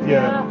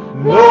Saviour,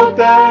 Lord,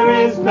 there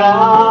is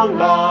none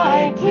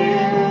like you.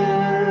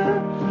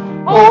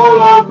 All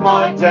of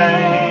my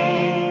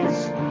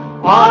days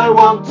I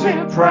want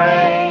to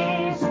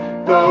praise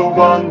the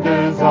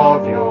wonders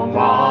of your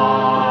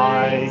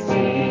mighty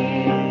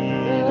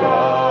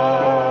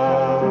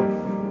love.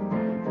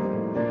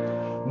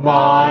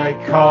 My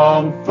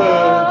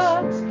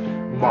comfort,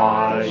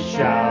 my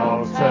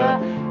shelter,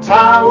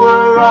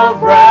 tower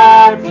of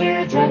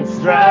refuge and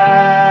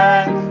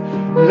strength,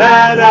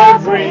 let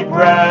every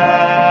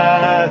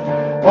breath,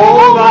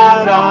 all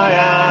that I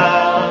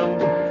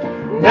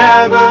am,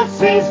 never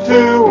cease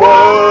to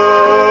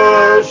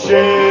worship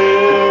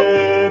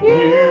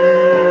you.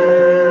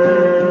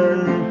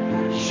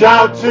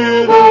 Shout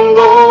to the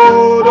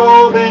Lord,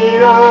 all the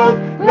earth,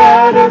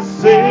 let us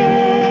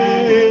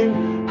sing,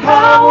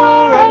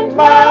 power and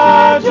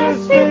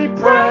majesty,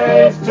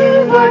 praise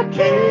to the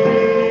King.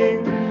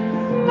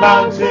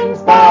 Mountains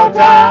bow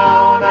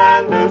down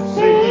and the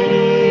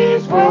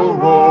seas will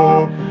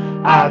roar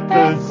at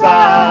the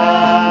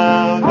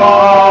sound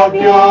of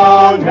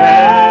your name.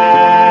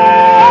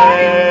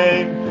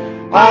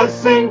 I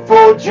sing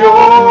for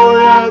joy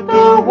at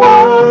the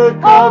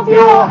work of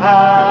your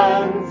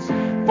hands.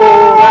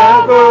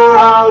 Forever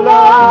I'll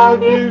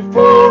love you,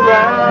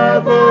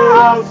 forever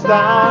I'll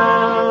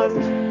stand.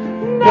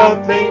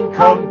 Nothing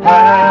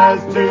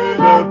compares to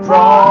the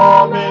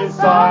promise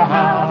I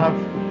have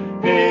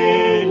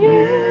in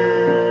you.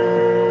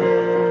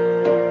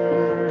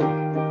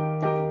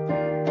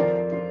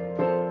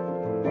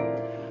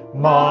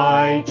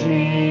 My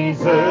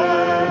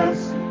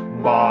Jesus,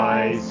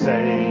 my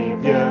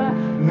Saviour,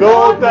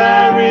 Lord,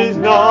 there is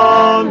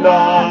none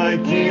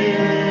like you.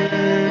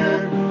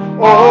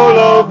 All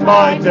of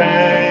my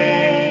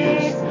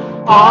days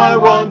I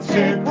want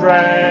to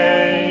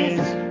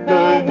praise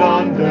the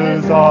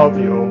wonders of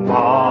your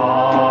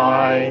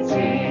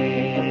mighty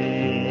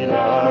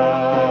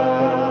love.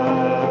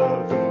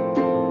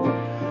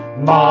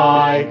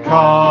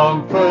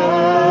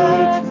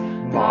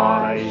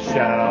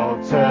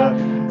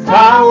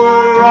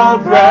 tower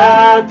of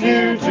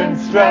refuge and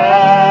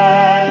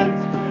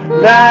strength.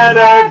 Let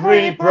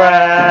every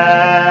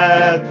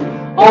breath,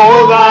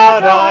 all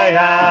that I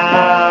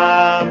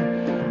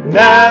am,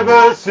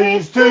 never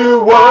cease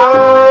to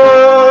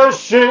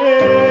worship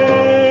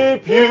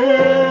you.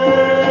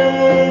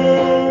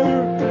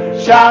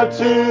 Shout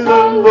to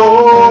the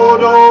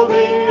Lord, all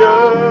the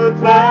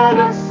earth, let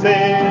us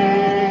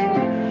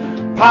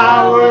sing.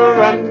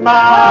 Power and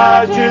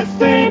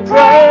majesty,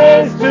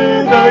 praise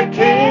to the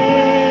King.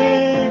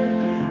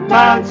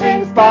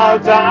 Mountains bow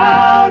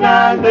down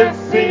and the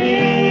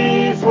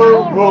seas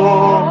will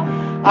roar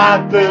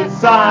at the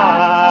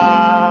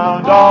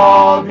sound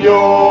of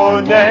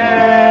your name.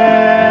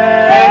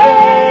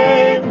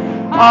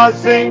 I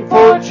sing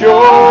for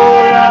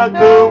joy at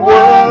the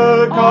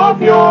work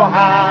of your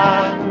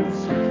hands.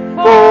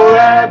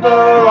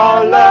 Forever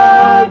I'll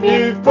love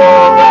you,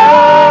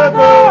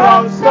 forever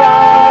I'll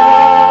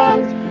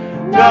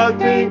stand.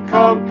 Nothing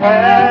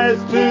compares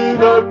to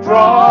the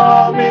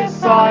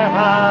promise I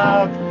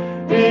have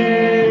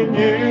in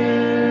you.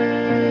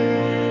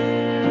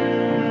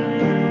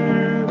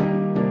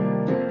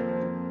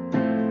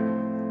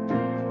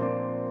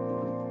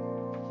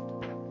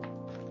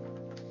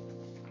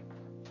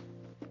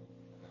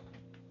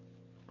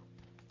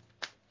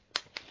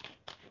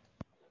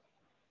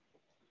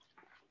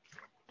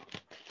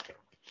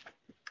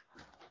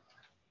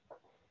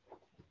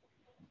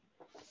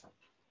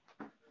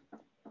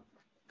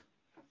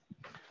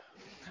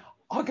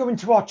 I go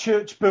into our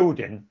church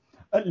building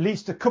at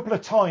least a couple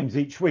of times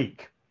each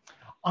week,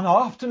 and I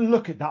often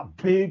look at that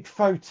big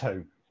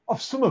photo of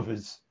some of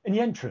us in the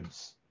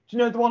entrance. Do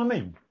you know the one I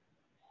mean?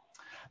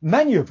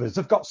 Many of us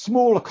have got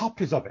smaller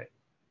copies of it.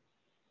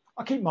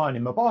 I keep mine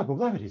in my Bible.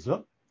 There it is,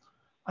 look.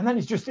 And then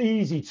it's just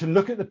easy to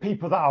look at the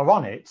people that are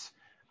on it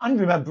and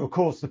remember, of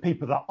course, the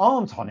people that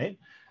aren't on it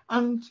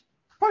and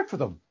pray for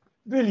them.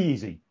 Really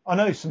easy. I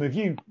know some of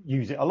you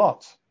use it a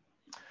lot.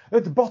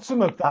 At the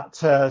bottom of that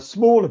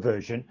smaller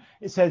version,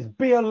 it says,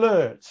 be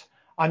alert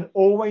and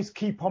always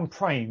keep on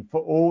praying for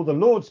all the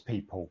Lord's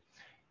people.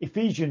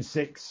 Ephesians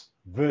 6,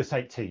 verse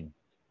 18.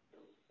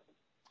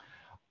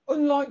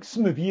 Unlike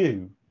some of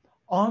you,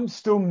 I'm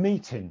still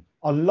meeting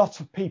a lot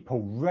of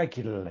people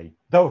regularly.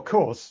 Though, of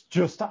course,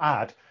 just to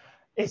add,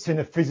 it's in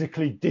a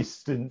physically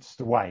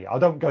distanced way. I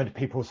don't go into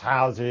people's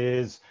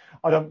houses.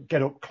 I don't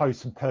get up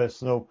close and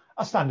personal.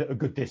 I stand at a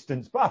good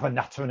distance, but I have a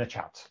natter and a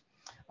chat.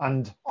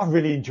 And I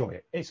really enjoy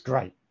it. It's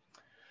great.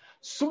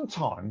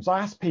 Sometimes I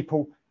ask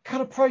people,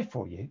 can I pray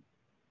for you?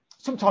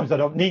 Sometimes I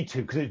don't need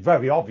to because it's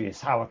very obvious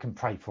how I can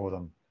pray for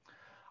them.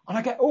 And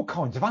I get all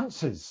kinds of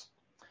answers.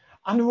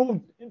 And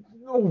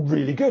they're all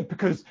really good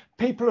because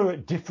people are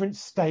at different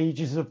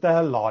stages of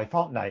their life,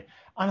 aren't they?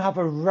 And have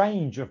a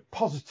range of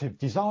positive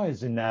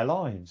desires in their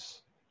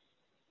lives.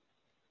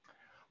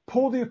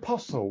 Paul the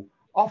Apostle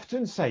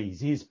often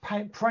says he is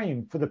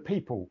praying for the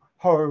people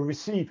who are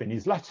receiving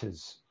his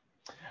letters.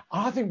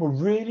 And I think we're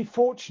really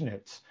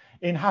fortunate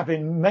in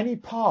having many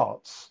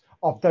parts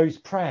of those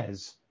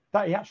prayers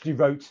that he actually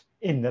wrote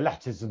in the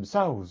letters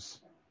themselves.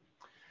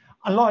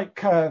 And like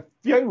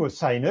Fiona was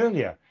saying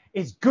earlier,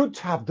 it's good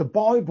to have the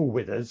Bible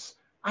with us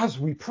as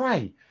we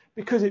pray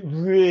because it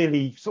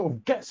really sort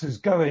of gets us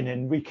going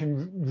and we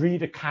can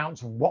read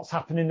accounts of what's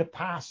happened in the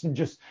past and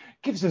just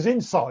gives us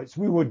insights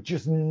we would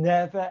just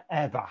never,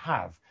 ever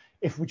have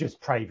if we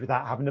just prayed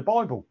without having the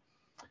Bible.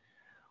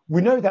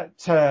 We know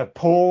that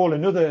Paul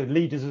and other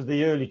leaders of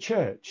the early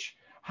church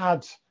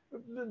had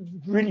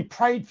really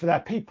prayed for their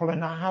people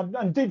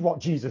and did what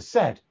Jesus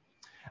said.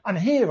 And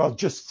here are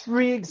just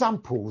 3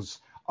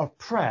 examples of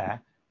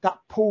prayer that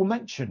Paul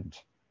mentioned.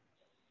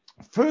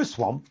 First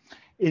one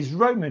is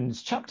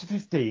Romans chapter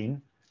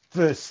 15,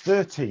 verse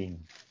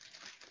 13.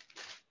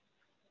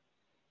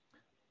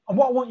 And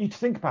what I want you to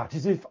think about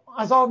is if,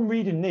 as I'm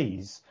reading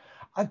these,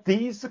 are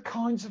these the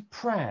kinds of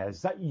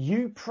prayers that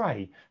you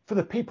pray for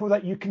the people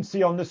that you can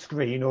see on the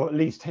screen, or at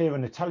least here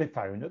on the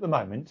telephone at the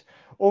moment,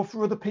 or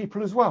for other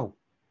people as well?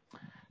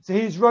 So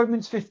here's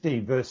Romans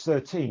 15, verse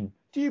 13.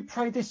 Do you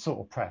pray this sort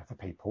of prayer for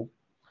people?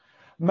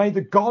 May the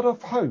God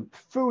of hope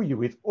fill you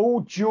with all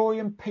joy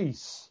and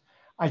peace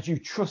as you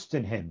trust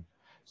in him,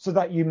 so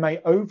that you may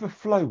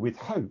overflow with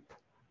hope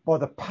by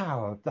the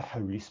power of the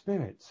Holy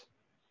Spirit.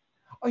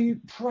 Are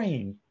you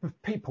praying for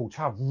people to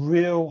have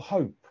real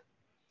hope?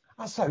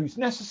 That's so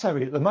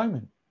necessary at the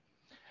moment.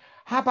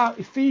 How about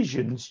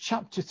Ephesians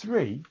chapter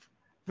 3,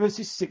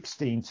 verses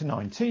 16 to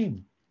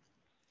 19?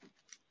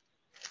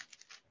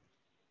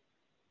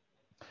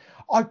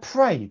 I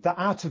pray that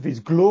out of his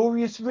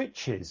glorious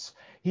riches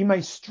he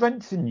may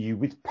strengthen you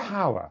with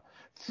power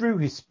through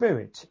his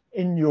Spirit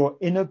in your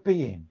inner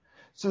being,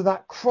 so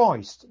that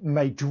Christ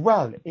may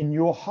dwell in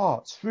your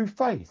hearts through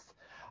faith.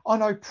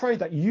 And I pray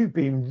that you,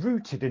 being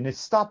rooted and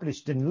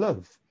established in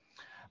love,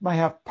 may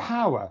have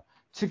power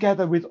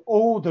together with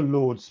all the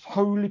Lord's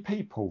holy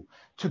people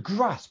to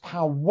grasp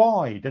how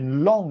wide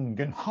and long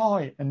and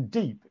high and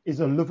deep is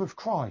the love of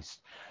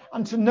Christ,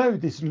 and to know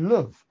this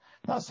love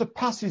that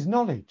surpasses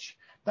knowledge,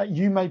 that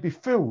you may be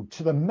filled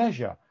to the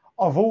measure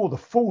of all the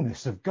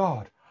fullness of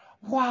God.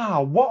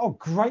 Wow, what a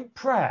great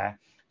prayer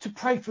to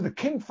pray for the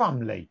Kim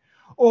family,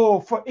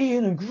 or for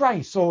Ian and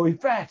Grace, or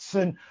Yvette,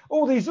 and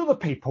all these other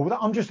people that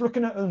I'm just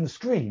looking at on the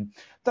screen,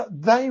 that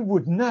they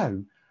would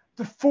know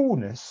the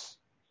fullness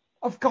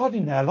of God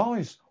in their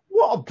lives.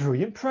 What a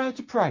brilliant prayer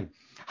to pray.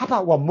 How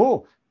about one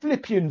more?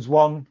 Philippians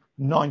 1,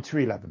 9 to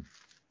 11.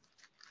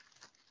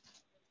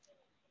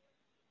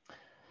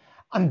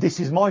 And this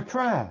is my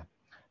prayer,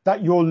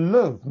 that your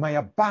love may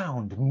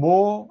abound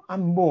more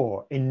and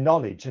more in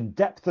knowledge and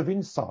depth of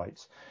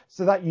insight,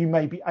 so that you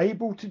may be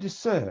able to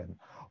discern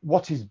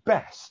what is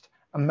best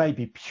and may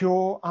be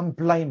pure and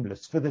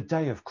blameless for the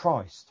day of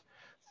Christ,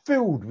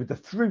 filled with the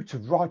fruit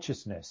of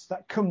righteousness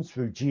that comes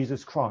through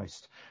Jesus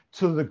Christ,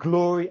 to the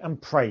glory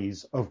and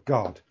praise of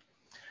God.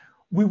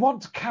 We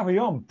want to carry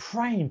on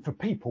praying for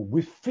people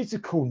with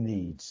physical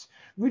needs,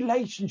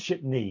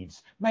 relationship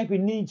needs, maybe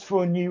needs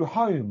for a new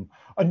home,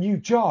 a new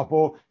job,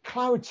 or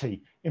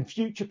clarity in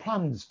future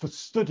plans for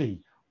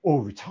study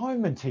or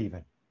retirement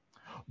even.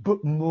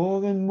 But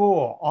more and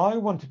more, I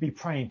want to be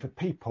praying for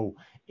people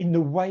in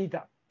the way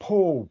that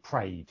Paul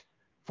prayed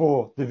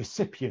for the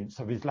recipients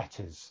of his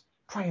letters,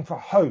 praying for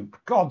hope,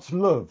 God's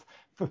love,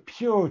 for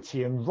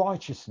purity and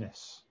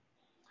righteousness.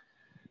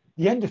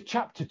 The end of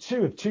chapter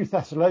 2 of 2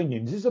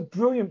 Thessalonians is a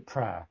brilliant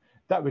prayer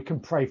that we can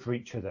pray for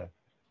each other.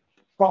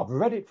 Barbara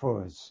read it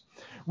for us.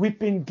 We've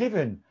been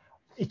given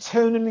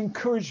eternal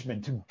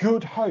encouragement and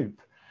good hope.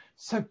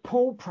 So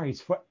Paul prays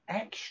for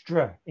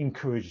extra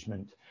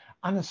encouragement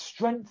and a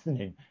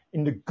strengthening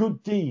in the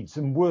good deeds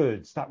and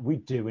words that we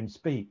do and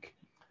speak.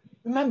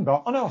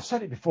 Remember, I know I've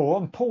said it before,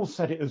 and Paul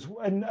said it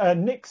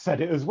and Nick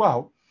said it as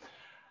well.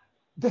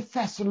 The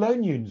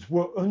Thessalonians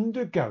were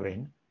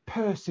undergoing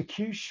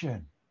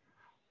persecution.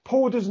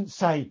 Paul doesn't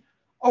say,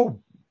 oh,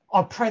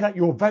 I pray that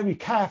you're very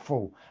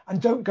careful and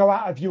don't go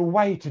out of your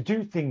way to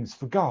do things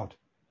for God.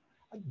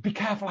 Be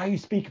careful how you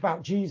speak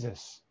about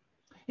Jesus.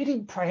 He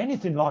didn't pray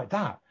anything like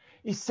that.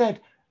 He said,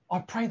 I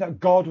pray that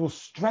God will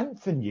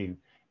strengthen you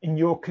in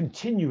your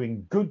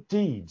continuing good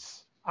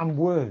deeds and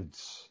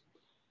words.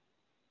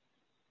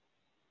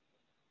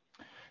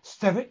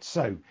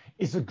 Sterizo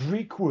is a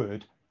Greek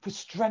word for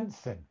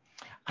strengthen,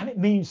 and it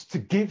means to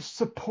give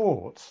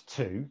support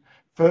to,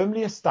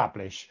 firmly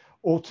establish,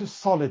 or to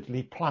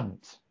solidly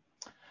plant.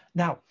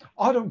 Now,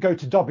 I don't go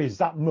to Dobbies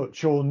that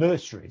much or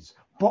nurseries,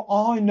 but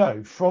I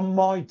know from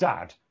my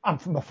dad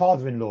and from my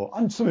father-in-law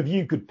and some of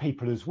you good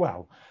people as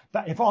well,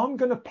 that if I'm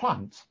going to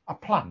plant a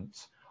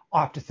plant,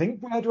 I have to think,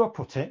 where do I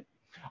put it?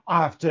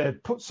 I have to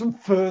put some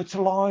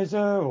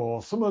fertilizer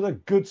or some other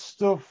good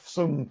stuff,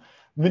 some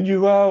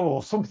manure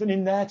or something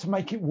in there to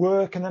make it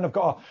work. And then I've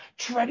got to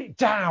tread it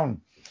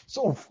down.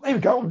 Sort of, there we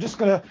go. I'm just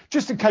going to,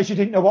 just in case you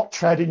didn't know what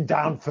treading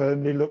down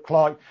firmly looked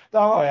like,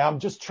 there I am,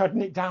 just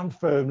treading it down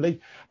firmly.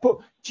 But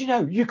do you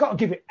know, you've got to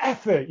give it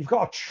effort. You've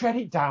got to tread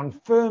it down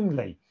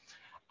firmly.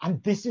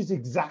 And this is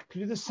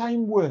exactly the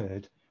same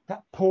word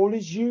that Paul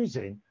is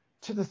using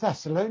to the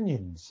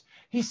Thessalonians.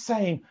 He's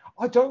saying,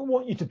 I don't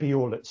want you to be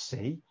all at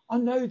sea. I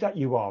know that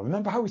you are.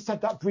 Remember how we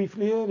said that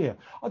briefly earlier?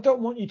 I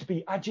don't want you to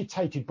be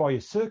agitated by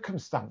your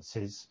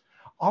circumstances.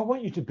 I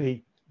want you to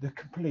be the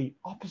complete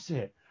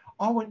opposite.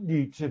 I want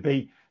you to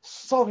be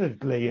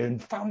solidly and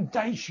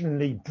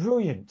foundationally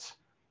brilliant.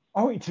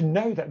 I want you to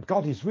know that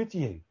God is with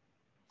you.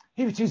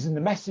 Here it is in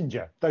the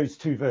Messenger, those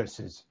two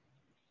verses.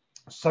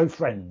 So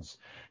friends,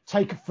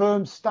 take a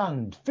firm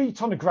stand,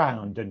 feet on the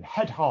ground and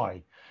head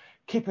high.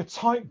 Keep a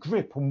tight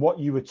grip on what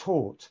you were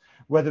taught,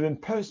 whether in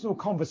personal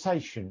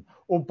conversation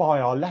or by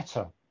our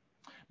letter.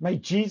 May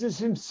Jesus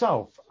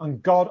himself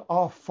and God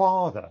our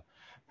Father,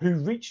 who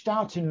reached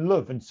out in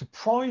love and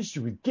surprised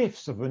you with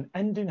gifts of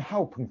unending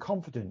help and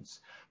confidence,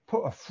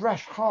 put a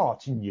fresh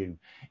heart in you,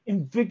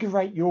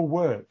 invigorate your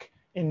work,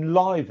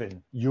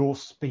 enliven your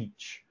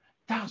speech.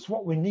 That's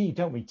what we need,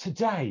 don't we,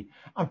 today?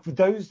 And for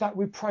those that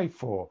we pray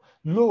for,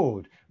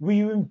 Lord, will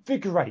you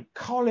invigorate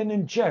Colin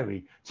and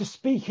Jerry to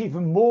speak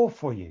even more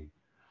for you?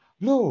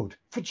 Lord,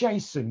 for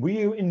Jason, will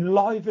you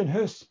enliven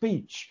her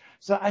speech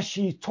so that as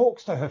she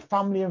talks to her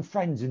family and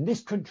friends in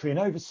this country and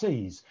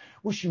overseas,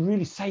 will she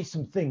really say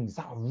some things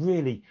that are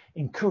really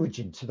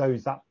encouraging to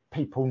those that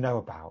people know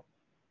about?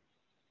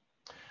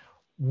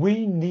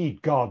 We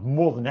need God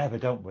more than ever,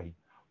 don't we?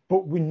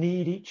 But we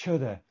need each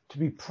other to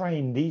be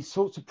praying these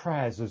sorts of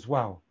prayers as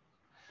well.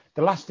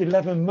 The last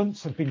 11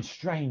 months have been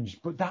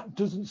strange, but that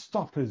doesn't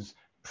stop us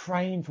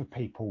praying for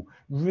people,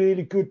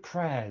 really good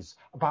prayers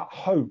about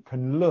hope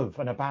and love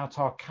and about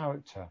our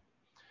character.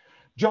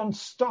 John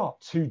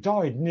Stott, who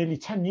died nearly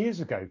 10 years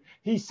ago,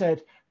 he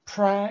said,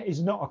 prayer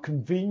is not a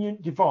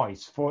convenient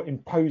device for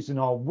imposing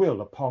our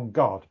will upon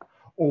God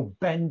or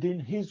bending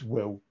his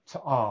will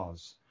to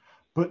ours,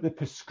 but the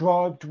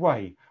prescribed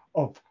way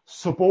of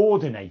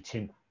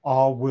subordinating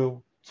our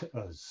will to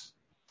us.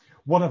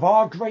 One of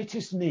our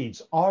greatest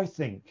needs, I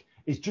think,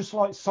 is just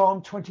like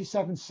Psalm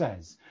 27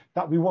 says,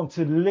 that we want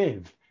to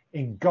live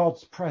in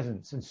God's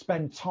presence and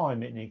spend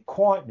time in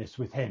quietness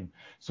with him,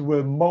 so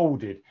we're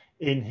moulded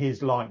in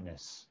his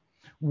likeness.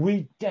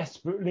 We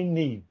desperately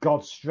need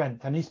God's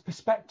strength and his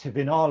perspective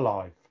in our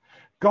life.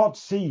 God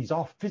sees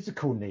our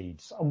physical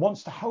needs and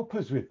wants to help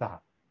us with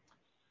that.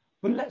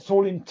 But let's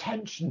all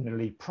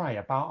intentionally pray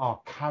about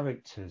our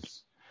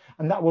characters,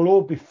 and that will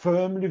all be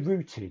firmly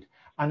rooted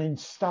and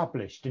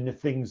established in the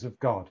things of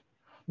God,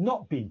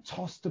 not being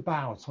tossed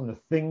about on the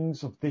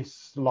things of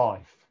this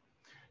life.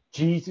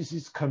 Jesus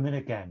is coming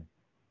again.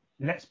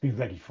 Let's be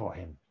ready for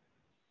him.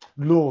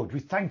 Lord, we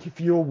thank you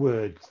for your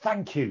word.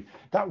 Thank you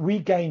that we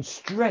gain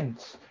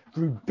strength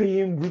through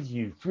being with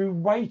you, through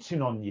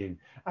waiting on you,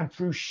 and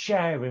through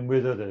sharing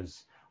with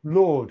others.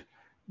 Lord,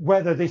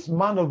 whether this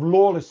man of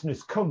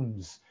lawlessness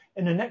comes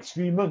in the next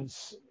few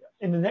months,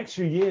 in the next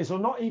few years, or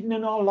not even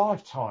in our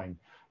lifetime,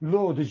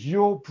 Lord, as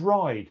your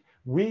bride,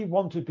 we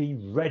want to be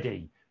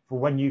ready for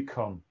when you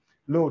come.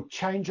 Lord,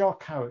 change our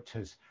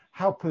characters.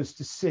 Help us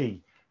to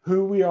see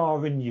who we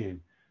are in you.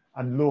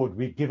 And Lord,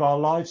 we give our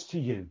lives to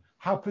you.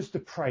 Help us to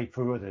pray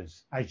for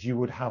others as you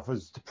would have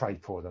us to pray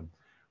for them.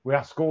 We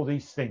ask all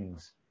these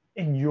things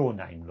in your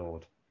name,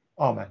 Lord.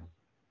 Amen.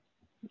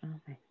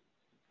 Amen.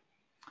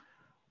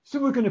 So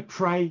we're going to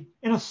pray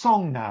in a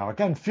song now.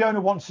 Again, Fiona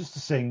wants us to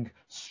sing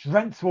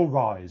Strength Will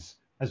Rise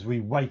as we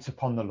wait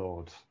upon the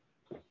Lord.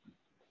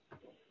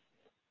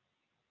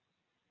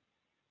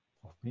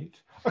 Off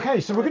mute. Okay,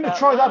 so we're going to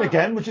try that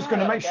again. We're just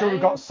going to make sure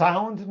we've got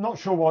sound. Not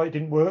sure why it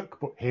didn't work,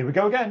 but here we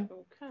go again.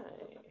 Okay.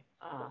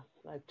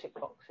 No tick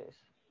boxes.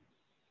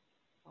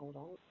 Hold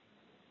on.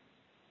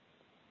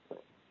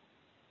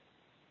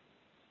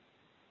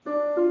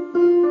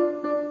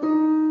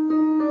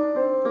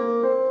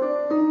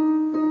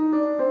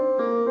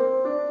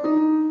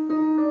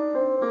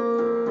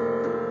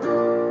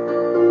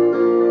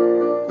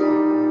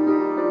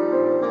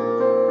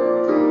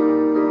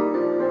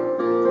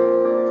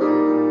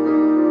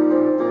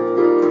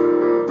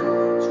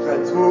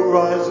 Strength will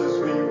rise as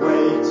we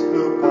wait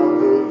upon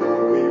the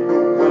Lord. We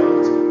will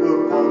wait upon the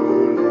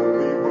Lord.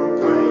 We will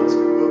wait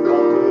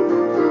upon the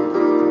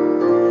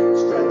Lord.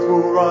 Strength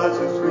will rise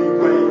as we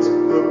wait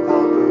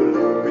upon the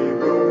Lord. We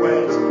will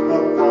wait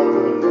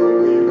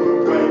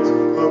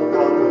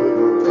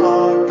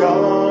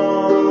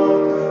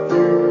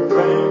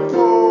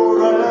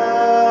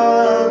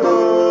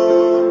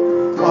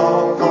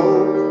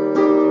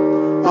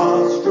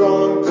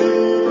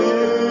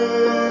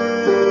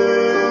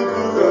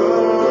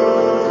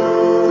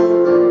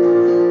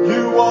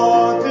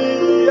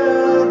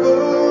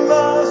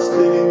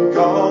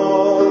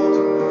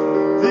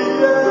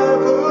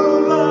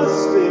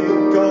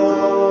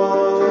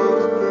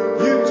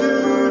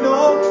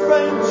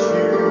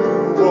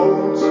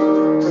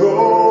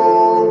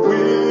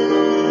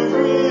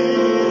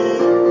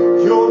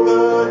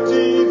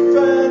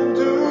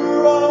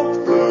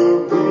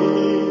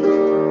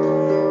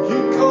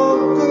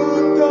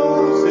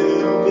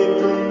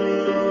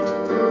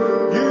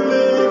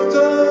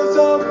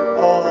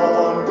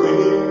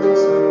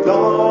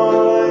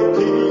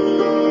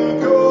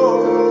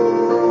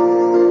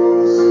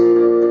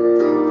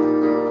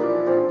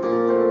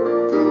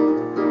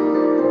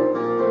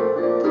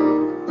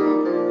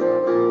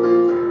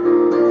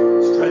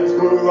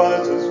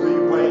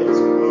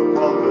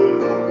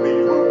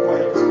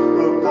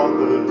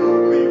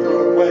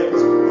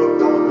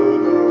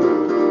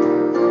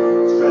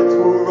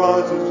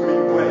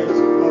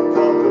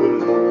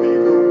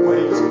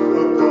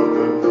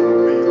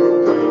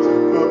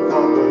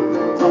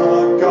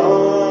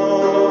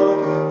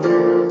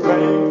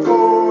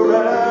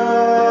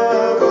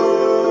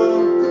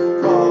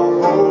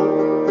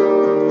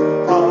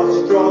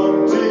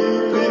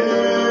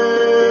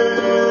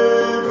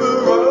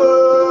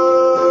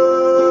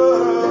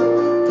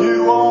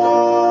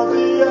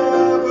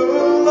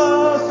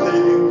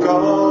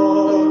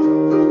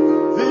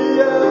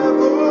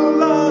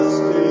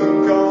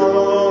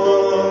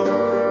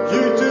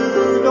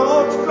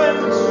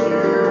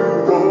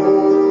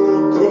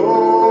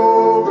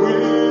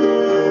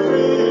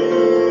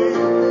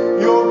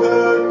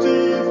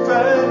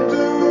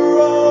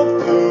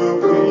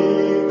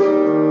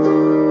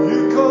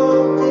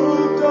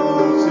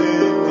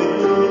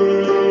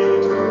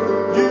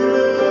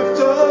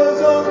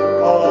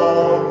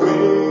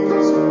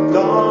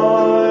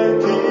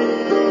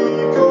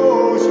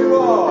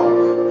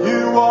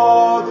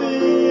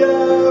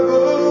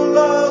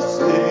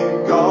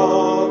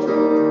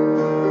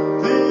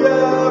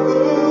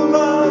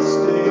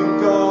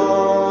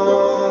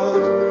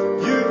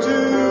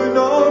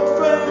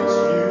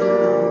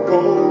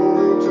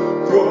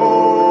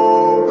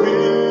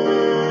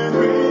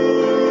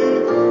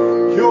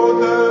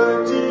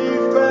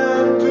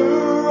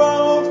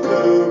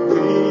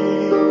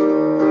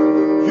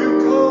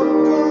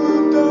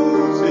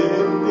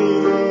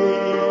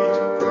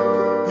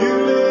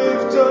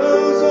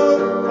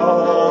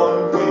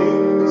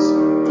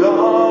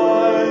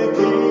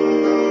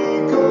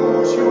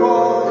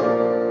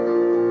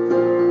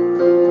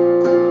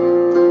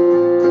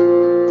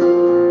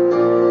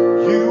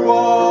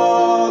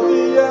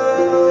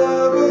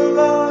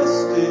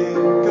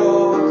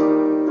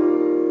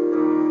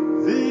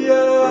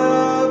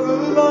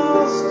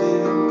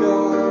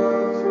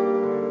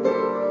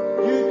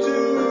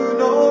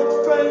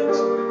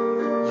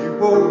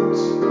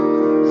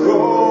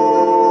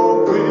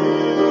Roll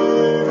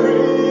weary,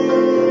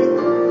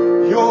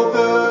 you're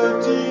the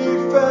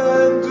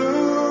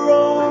defender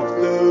of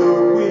the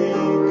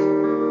weak.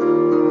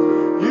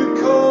 You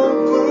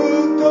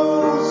comfort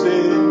those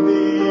in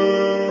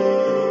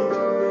need.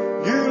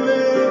 You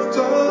lift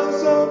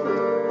us up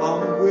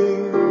on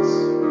wings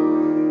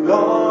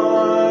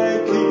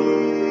like eagles.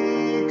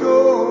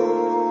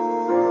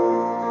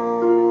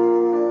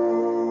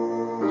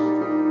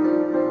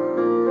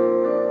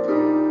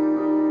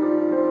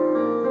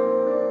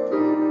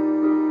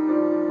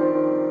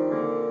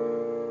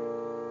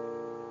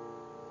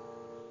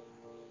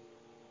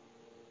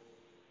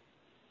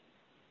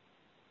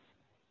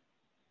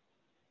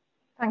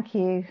 Thank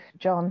you,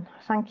 John.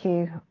 Thank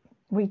you.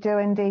 We do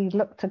indeed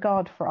look to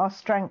God for our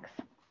strength.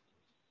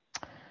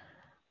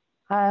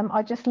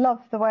 I just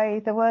love the way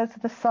the words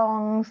of the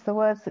songs, the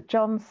words that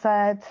John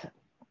said,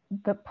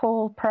 that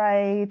Paul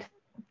prayed,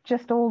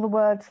 just all the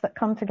words that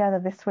come together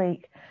this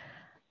week.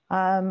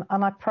 And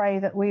I pray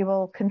that we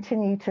will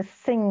continue to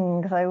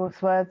sing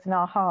those words in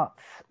our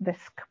hearts this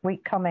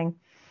week coming.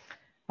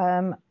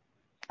 And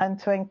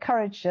to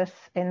encourage us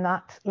in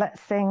that,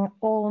 let's sing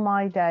All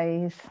My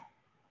Days.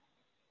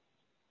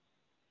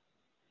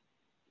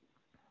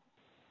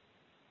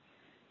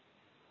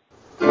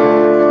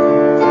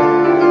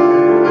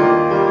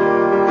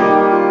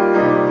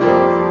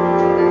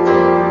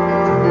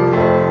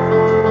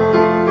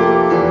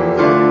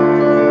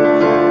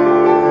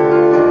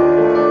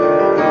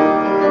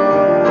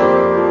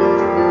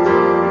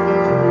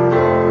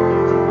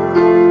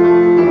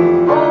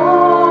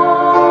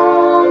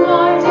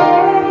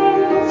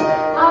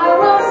 I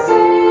will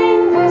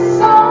sing this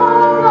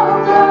song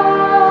of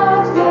love.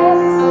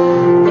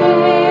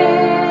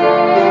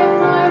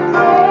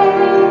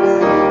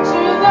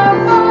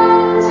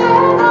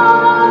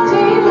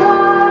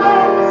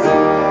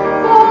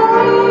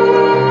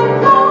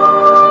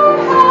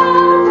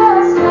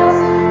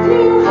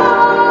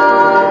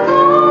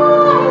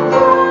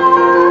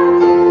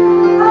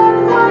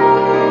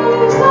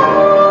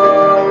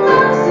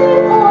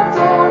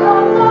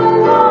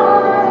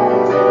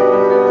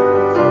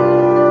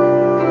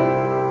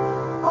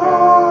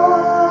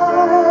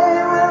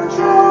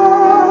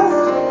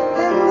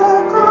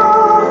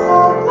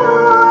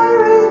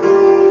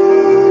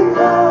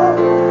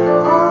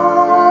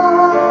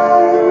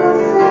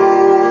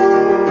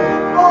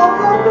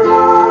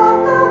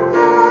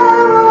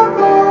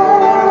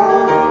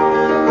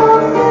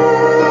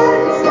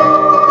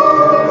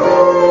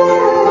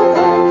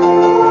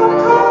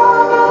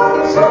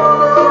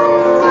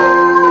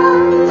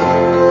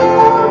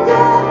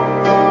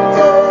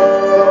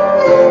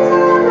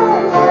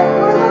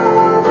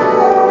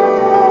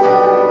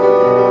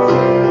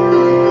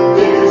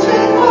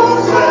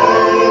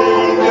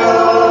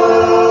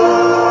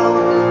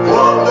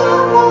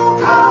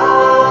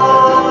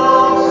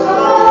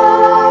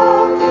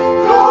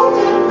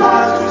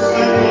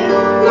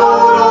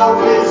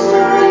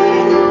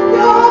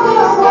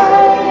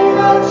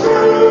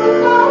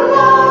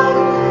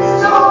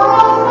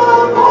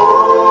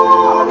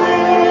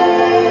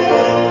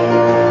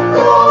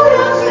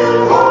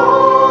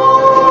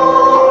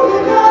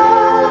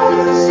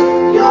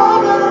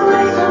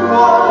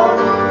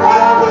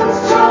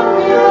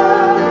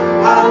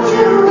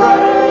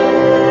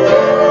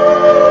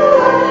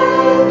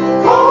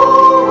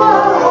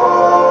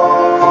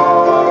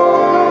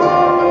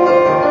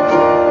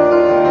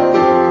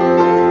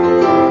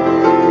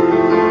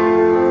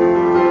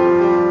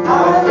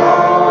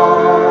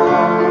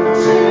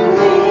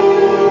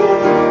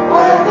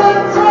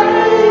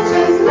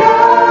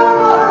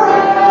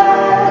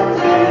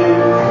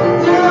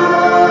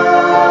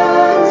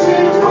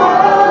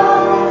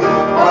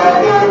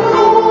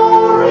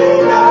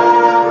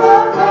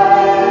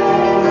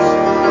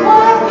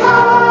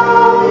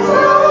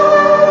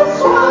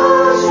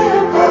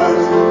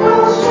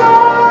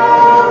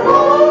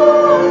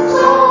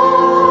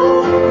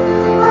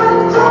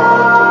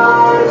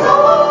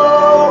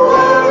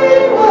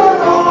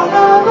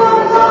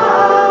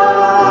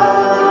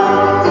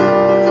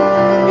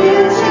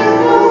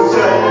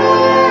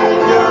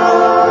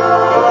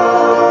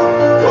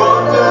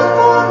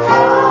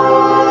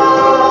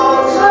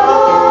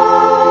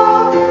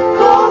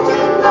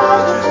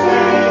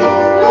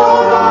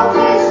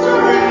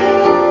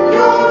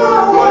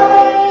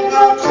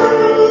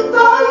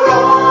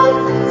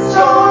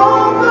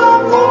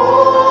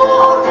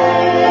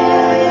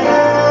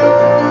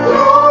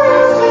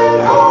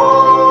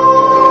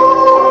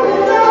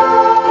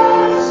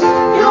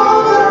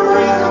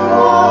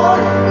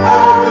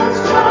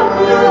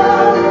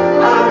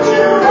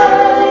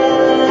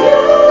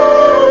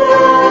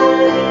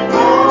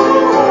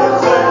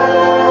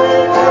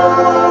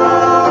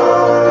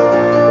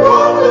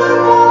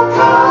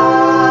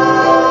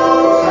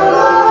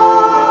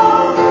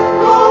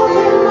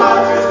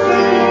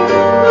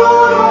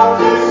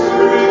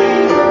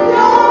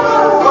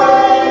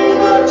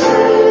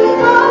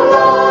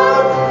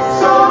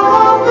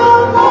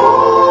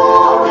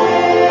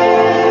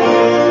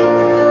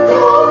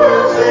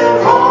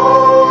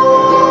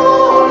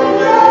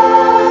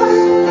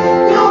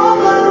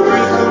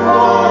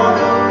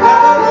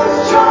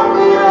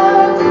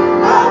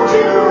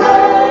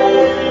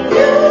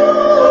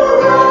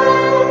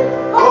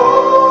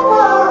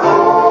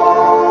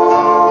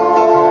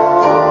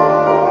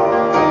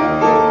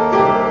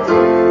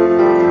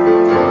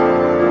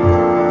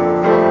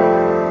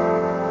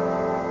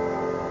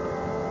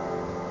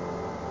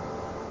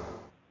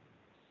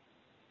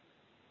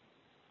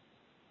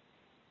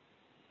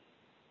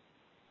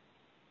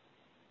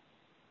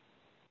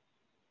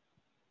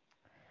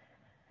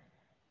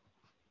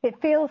 It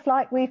feels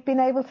like we've been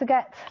able to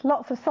get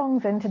lots of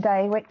songs in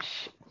today,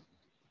 which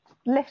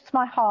lifts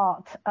my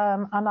heart,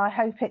 and I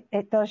hope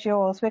it does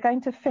yours. We're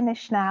going to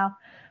finish now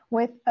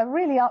with a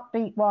really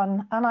upbeat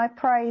one, and I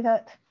pray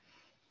that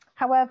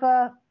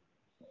however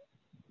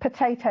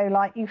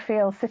potato-like you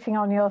feel sitting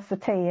on your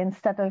settee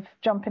instead of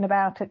jumping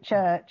about at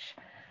church,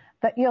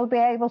 that you'll be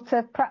able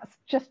to perhaps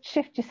just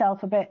shift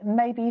yourself a bit and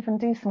maybe even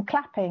do some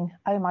clapping,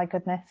 oh my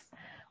goodness,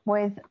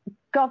 with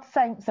God's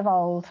Saints of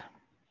Old.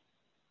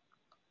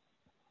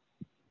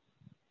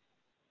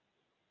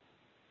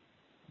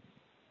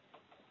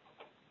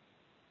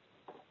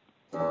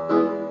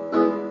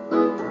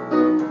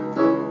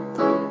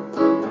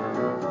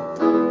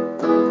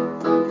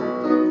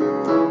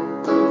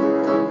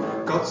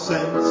 God's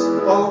saints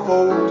of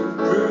old,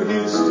 through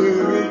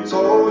history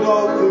told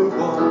of the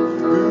one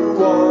who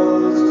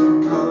was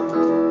to come.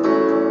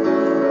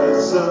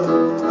 A son,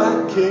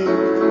 a king,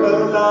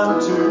 a lamb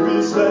to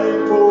be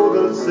slain for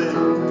the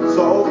sins of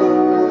all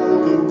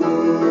the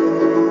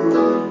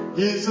world.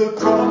 He's the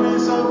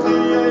promise of the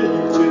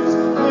ages,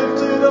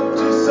 lifted up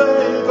to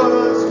save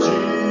us,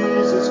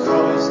 Jesus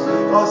Christ,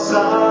 our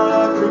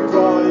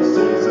sacrifice.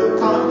 He's a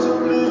fount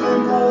of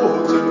living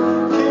water,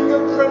 King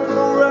and friend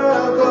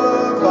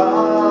forever,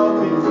 bow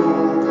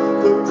before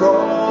the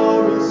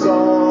promise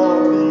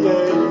of the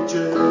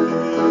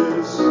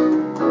ages.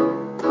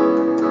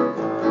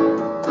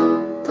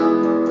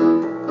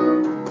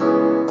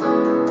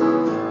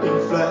 In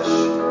flesh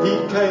he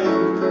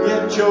came,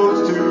 yet chose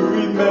to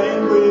remain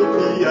with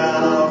the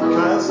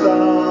outcast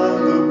and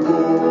the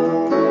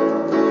poor.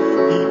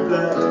 He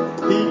bled,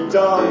 he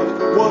died,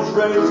 was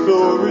raised,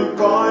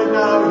 glorified,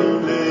 now he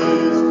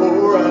lives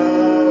forevermore.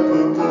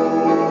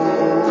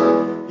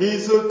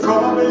 He's the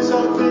promise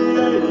of the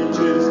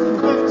ages,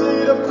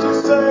 lifted up to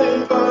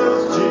save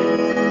us,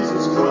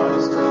 Jesus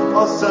Christ,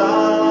 our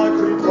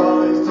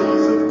sacrifice. He's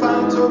the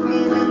fount of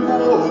living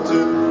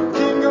water,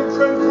 King and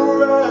friend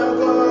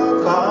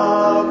forever,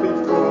 bow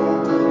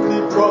before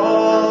the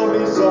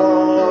promise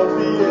of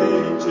the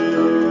ages.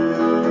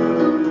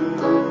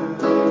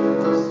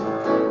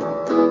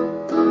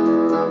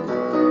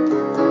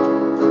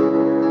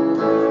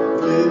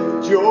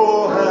 Lift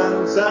your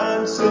hands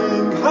and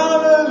sing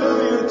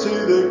hallelujah to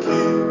the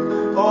King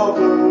of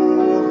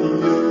all the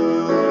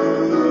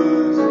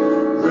earth.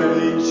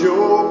 Raise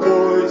your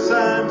voice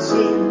and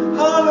sing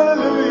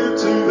hallelujah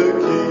to the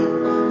King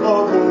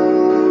of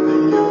all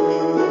the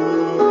earth.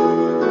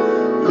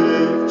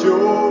 Lift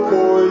your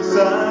voice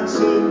and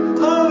sing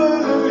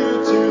hallelujah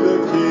to the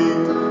King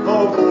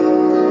of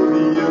all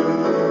the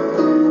earth.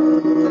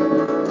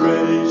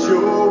 Raise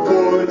your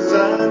voice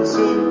and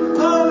sing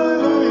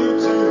hallelujah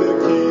to the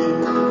King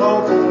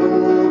of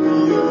all the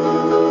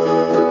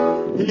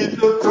earth. He's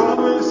the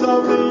promise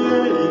of the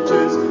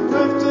ages,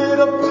 lifted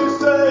up to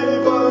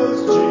save us,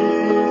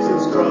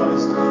 Jesus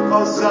Christ,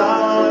 our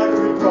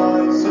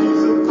sacrifice.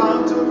 He's the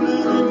fount of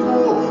living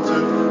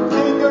water,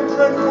 King and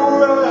friend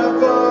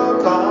forever,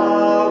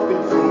 bow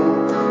before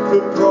the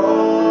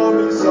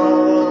promise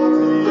of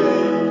the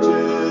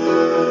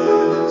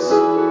ages.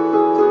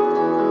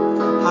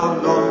 How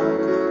long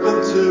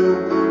until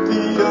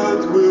the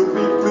earth will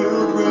be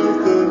filled with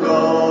the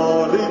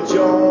knowledge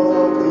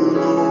of the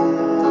Lord?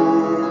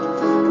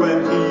 When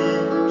he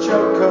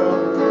shall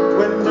come,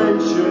 when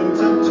nations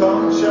and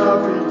tongues shall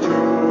be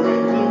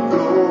joined in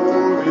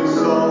glorious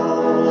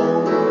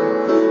song.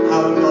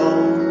 How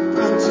long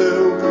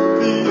until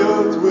the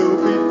earth will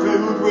be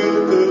filled with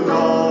the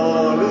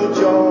knowledge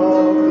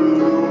of the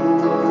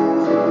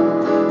Lord?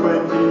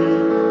 When he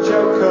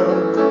shall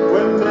come,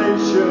 when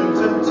nations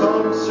and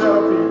tongues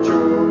shall be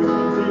joined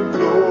in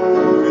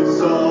glorious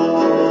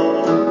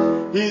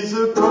song. He's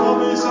the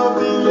promise of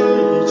the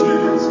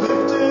ages,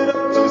 lifted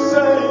up to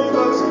save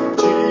us,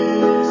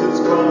 Jesus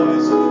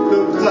Christ,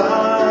 the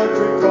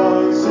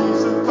sacrifice.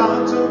 He's the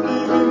fount of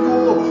living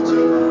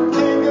water,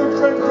 King and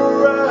friend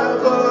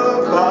forever,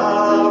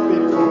 bow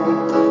before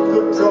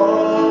the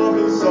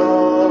promise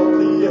of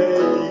the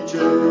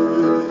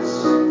ages.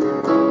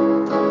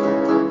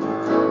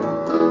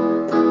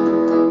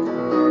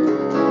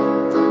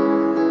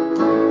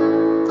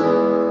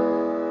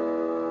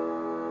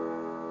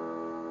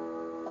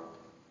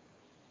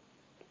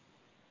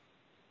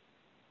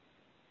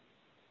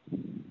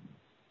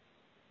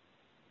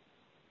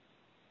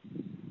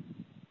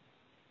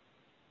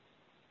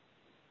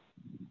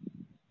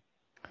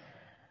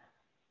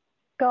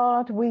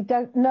 God, we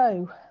don't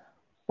know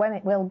when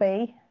it will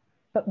be,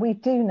 but we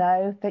do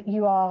know that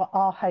you are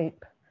our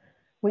hope.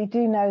 We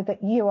do know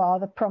that you are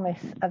the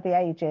promise of the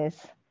ages.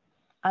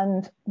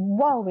 And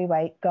while we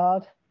wait,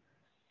 God,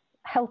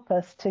 help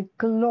us to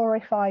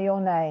glorify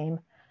your name,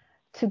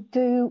 to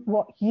do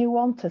what you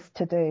want us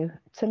to do,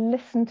 to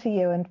listen to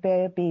you and be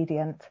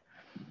obedient,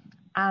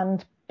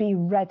 and be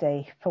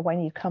ready for when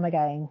you come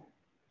again.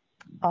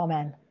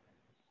 Amen.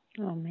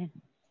 Amen.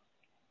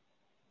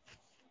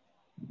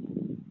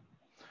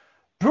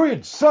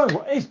 Brilliant. So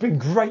it's been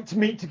great to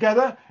meet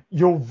together.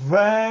 you're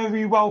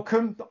very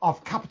welcome.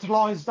 I've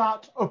capitalised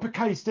that,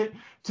 uppercased it,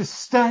 to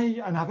stay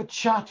and have a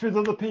chat with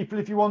other people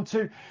if you want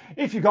to.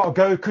 If you've got to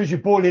go because you're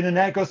boiling an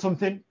egg or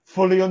something,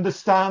 fully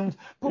understand.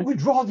 But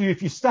we'd rather you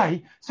if you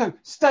stay. So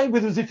stay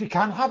with us if you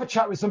can, have a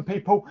chat with some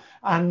people.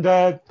 And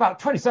about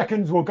 20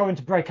 seconds, we'll go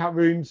into breakout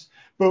rooms.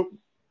 But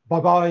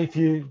bye-bye if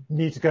you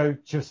need to go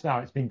just now.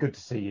 It's been good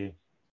to see you.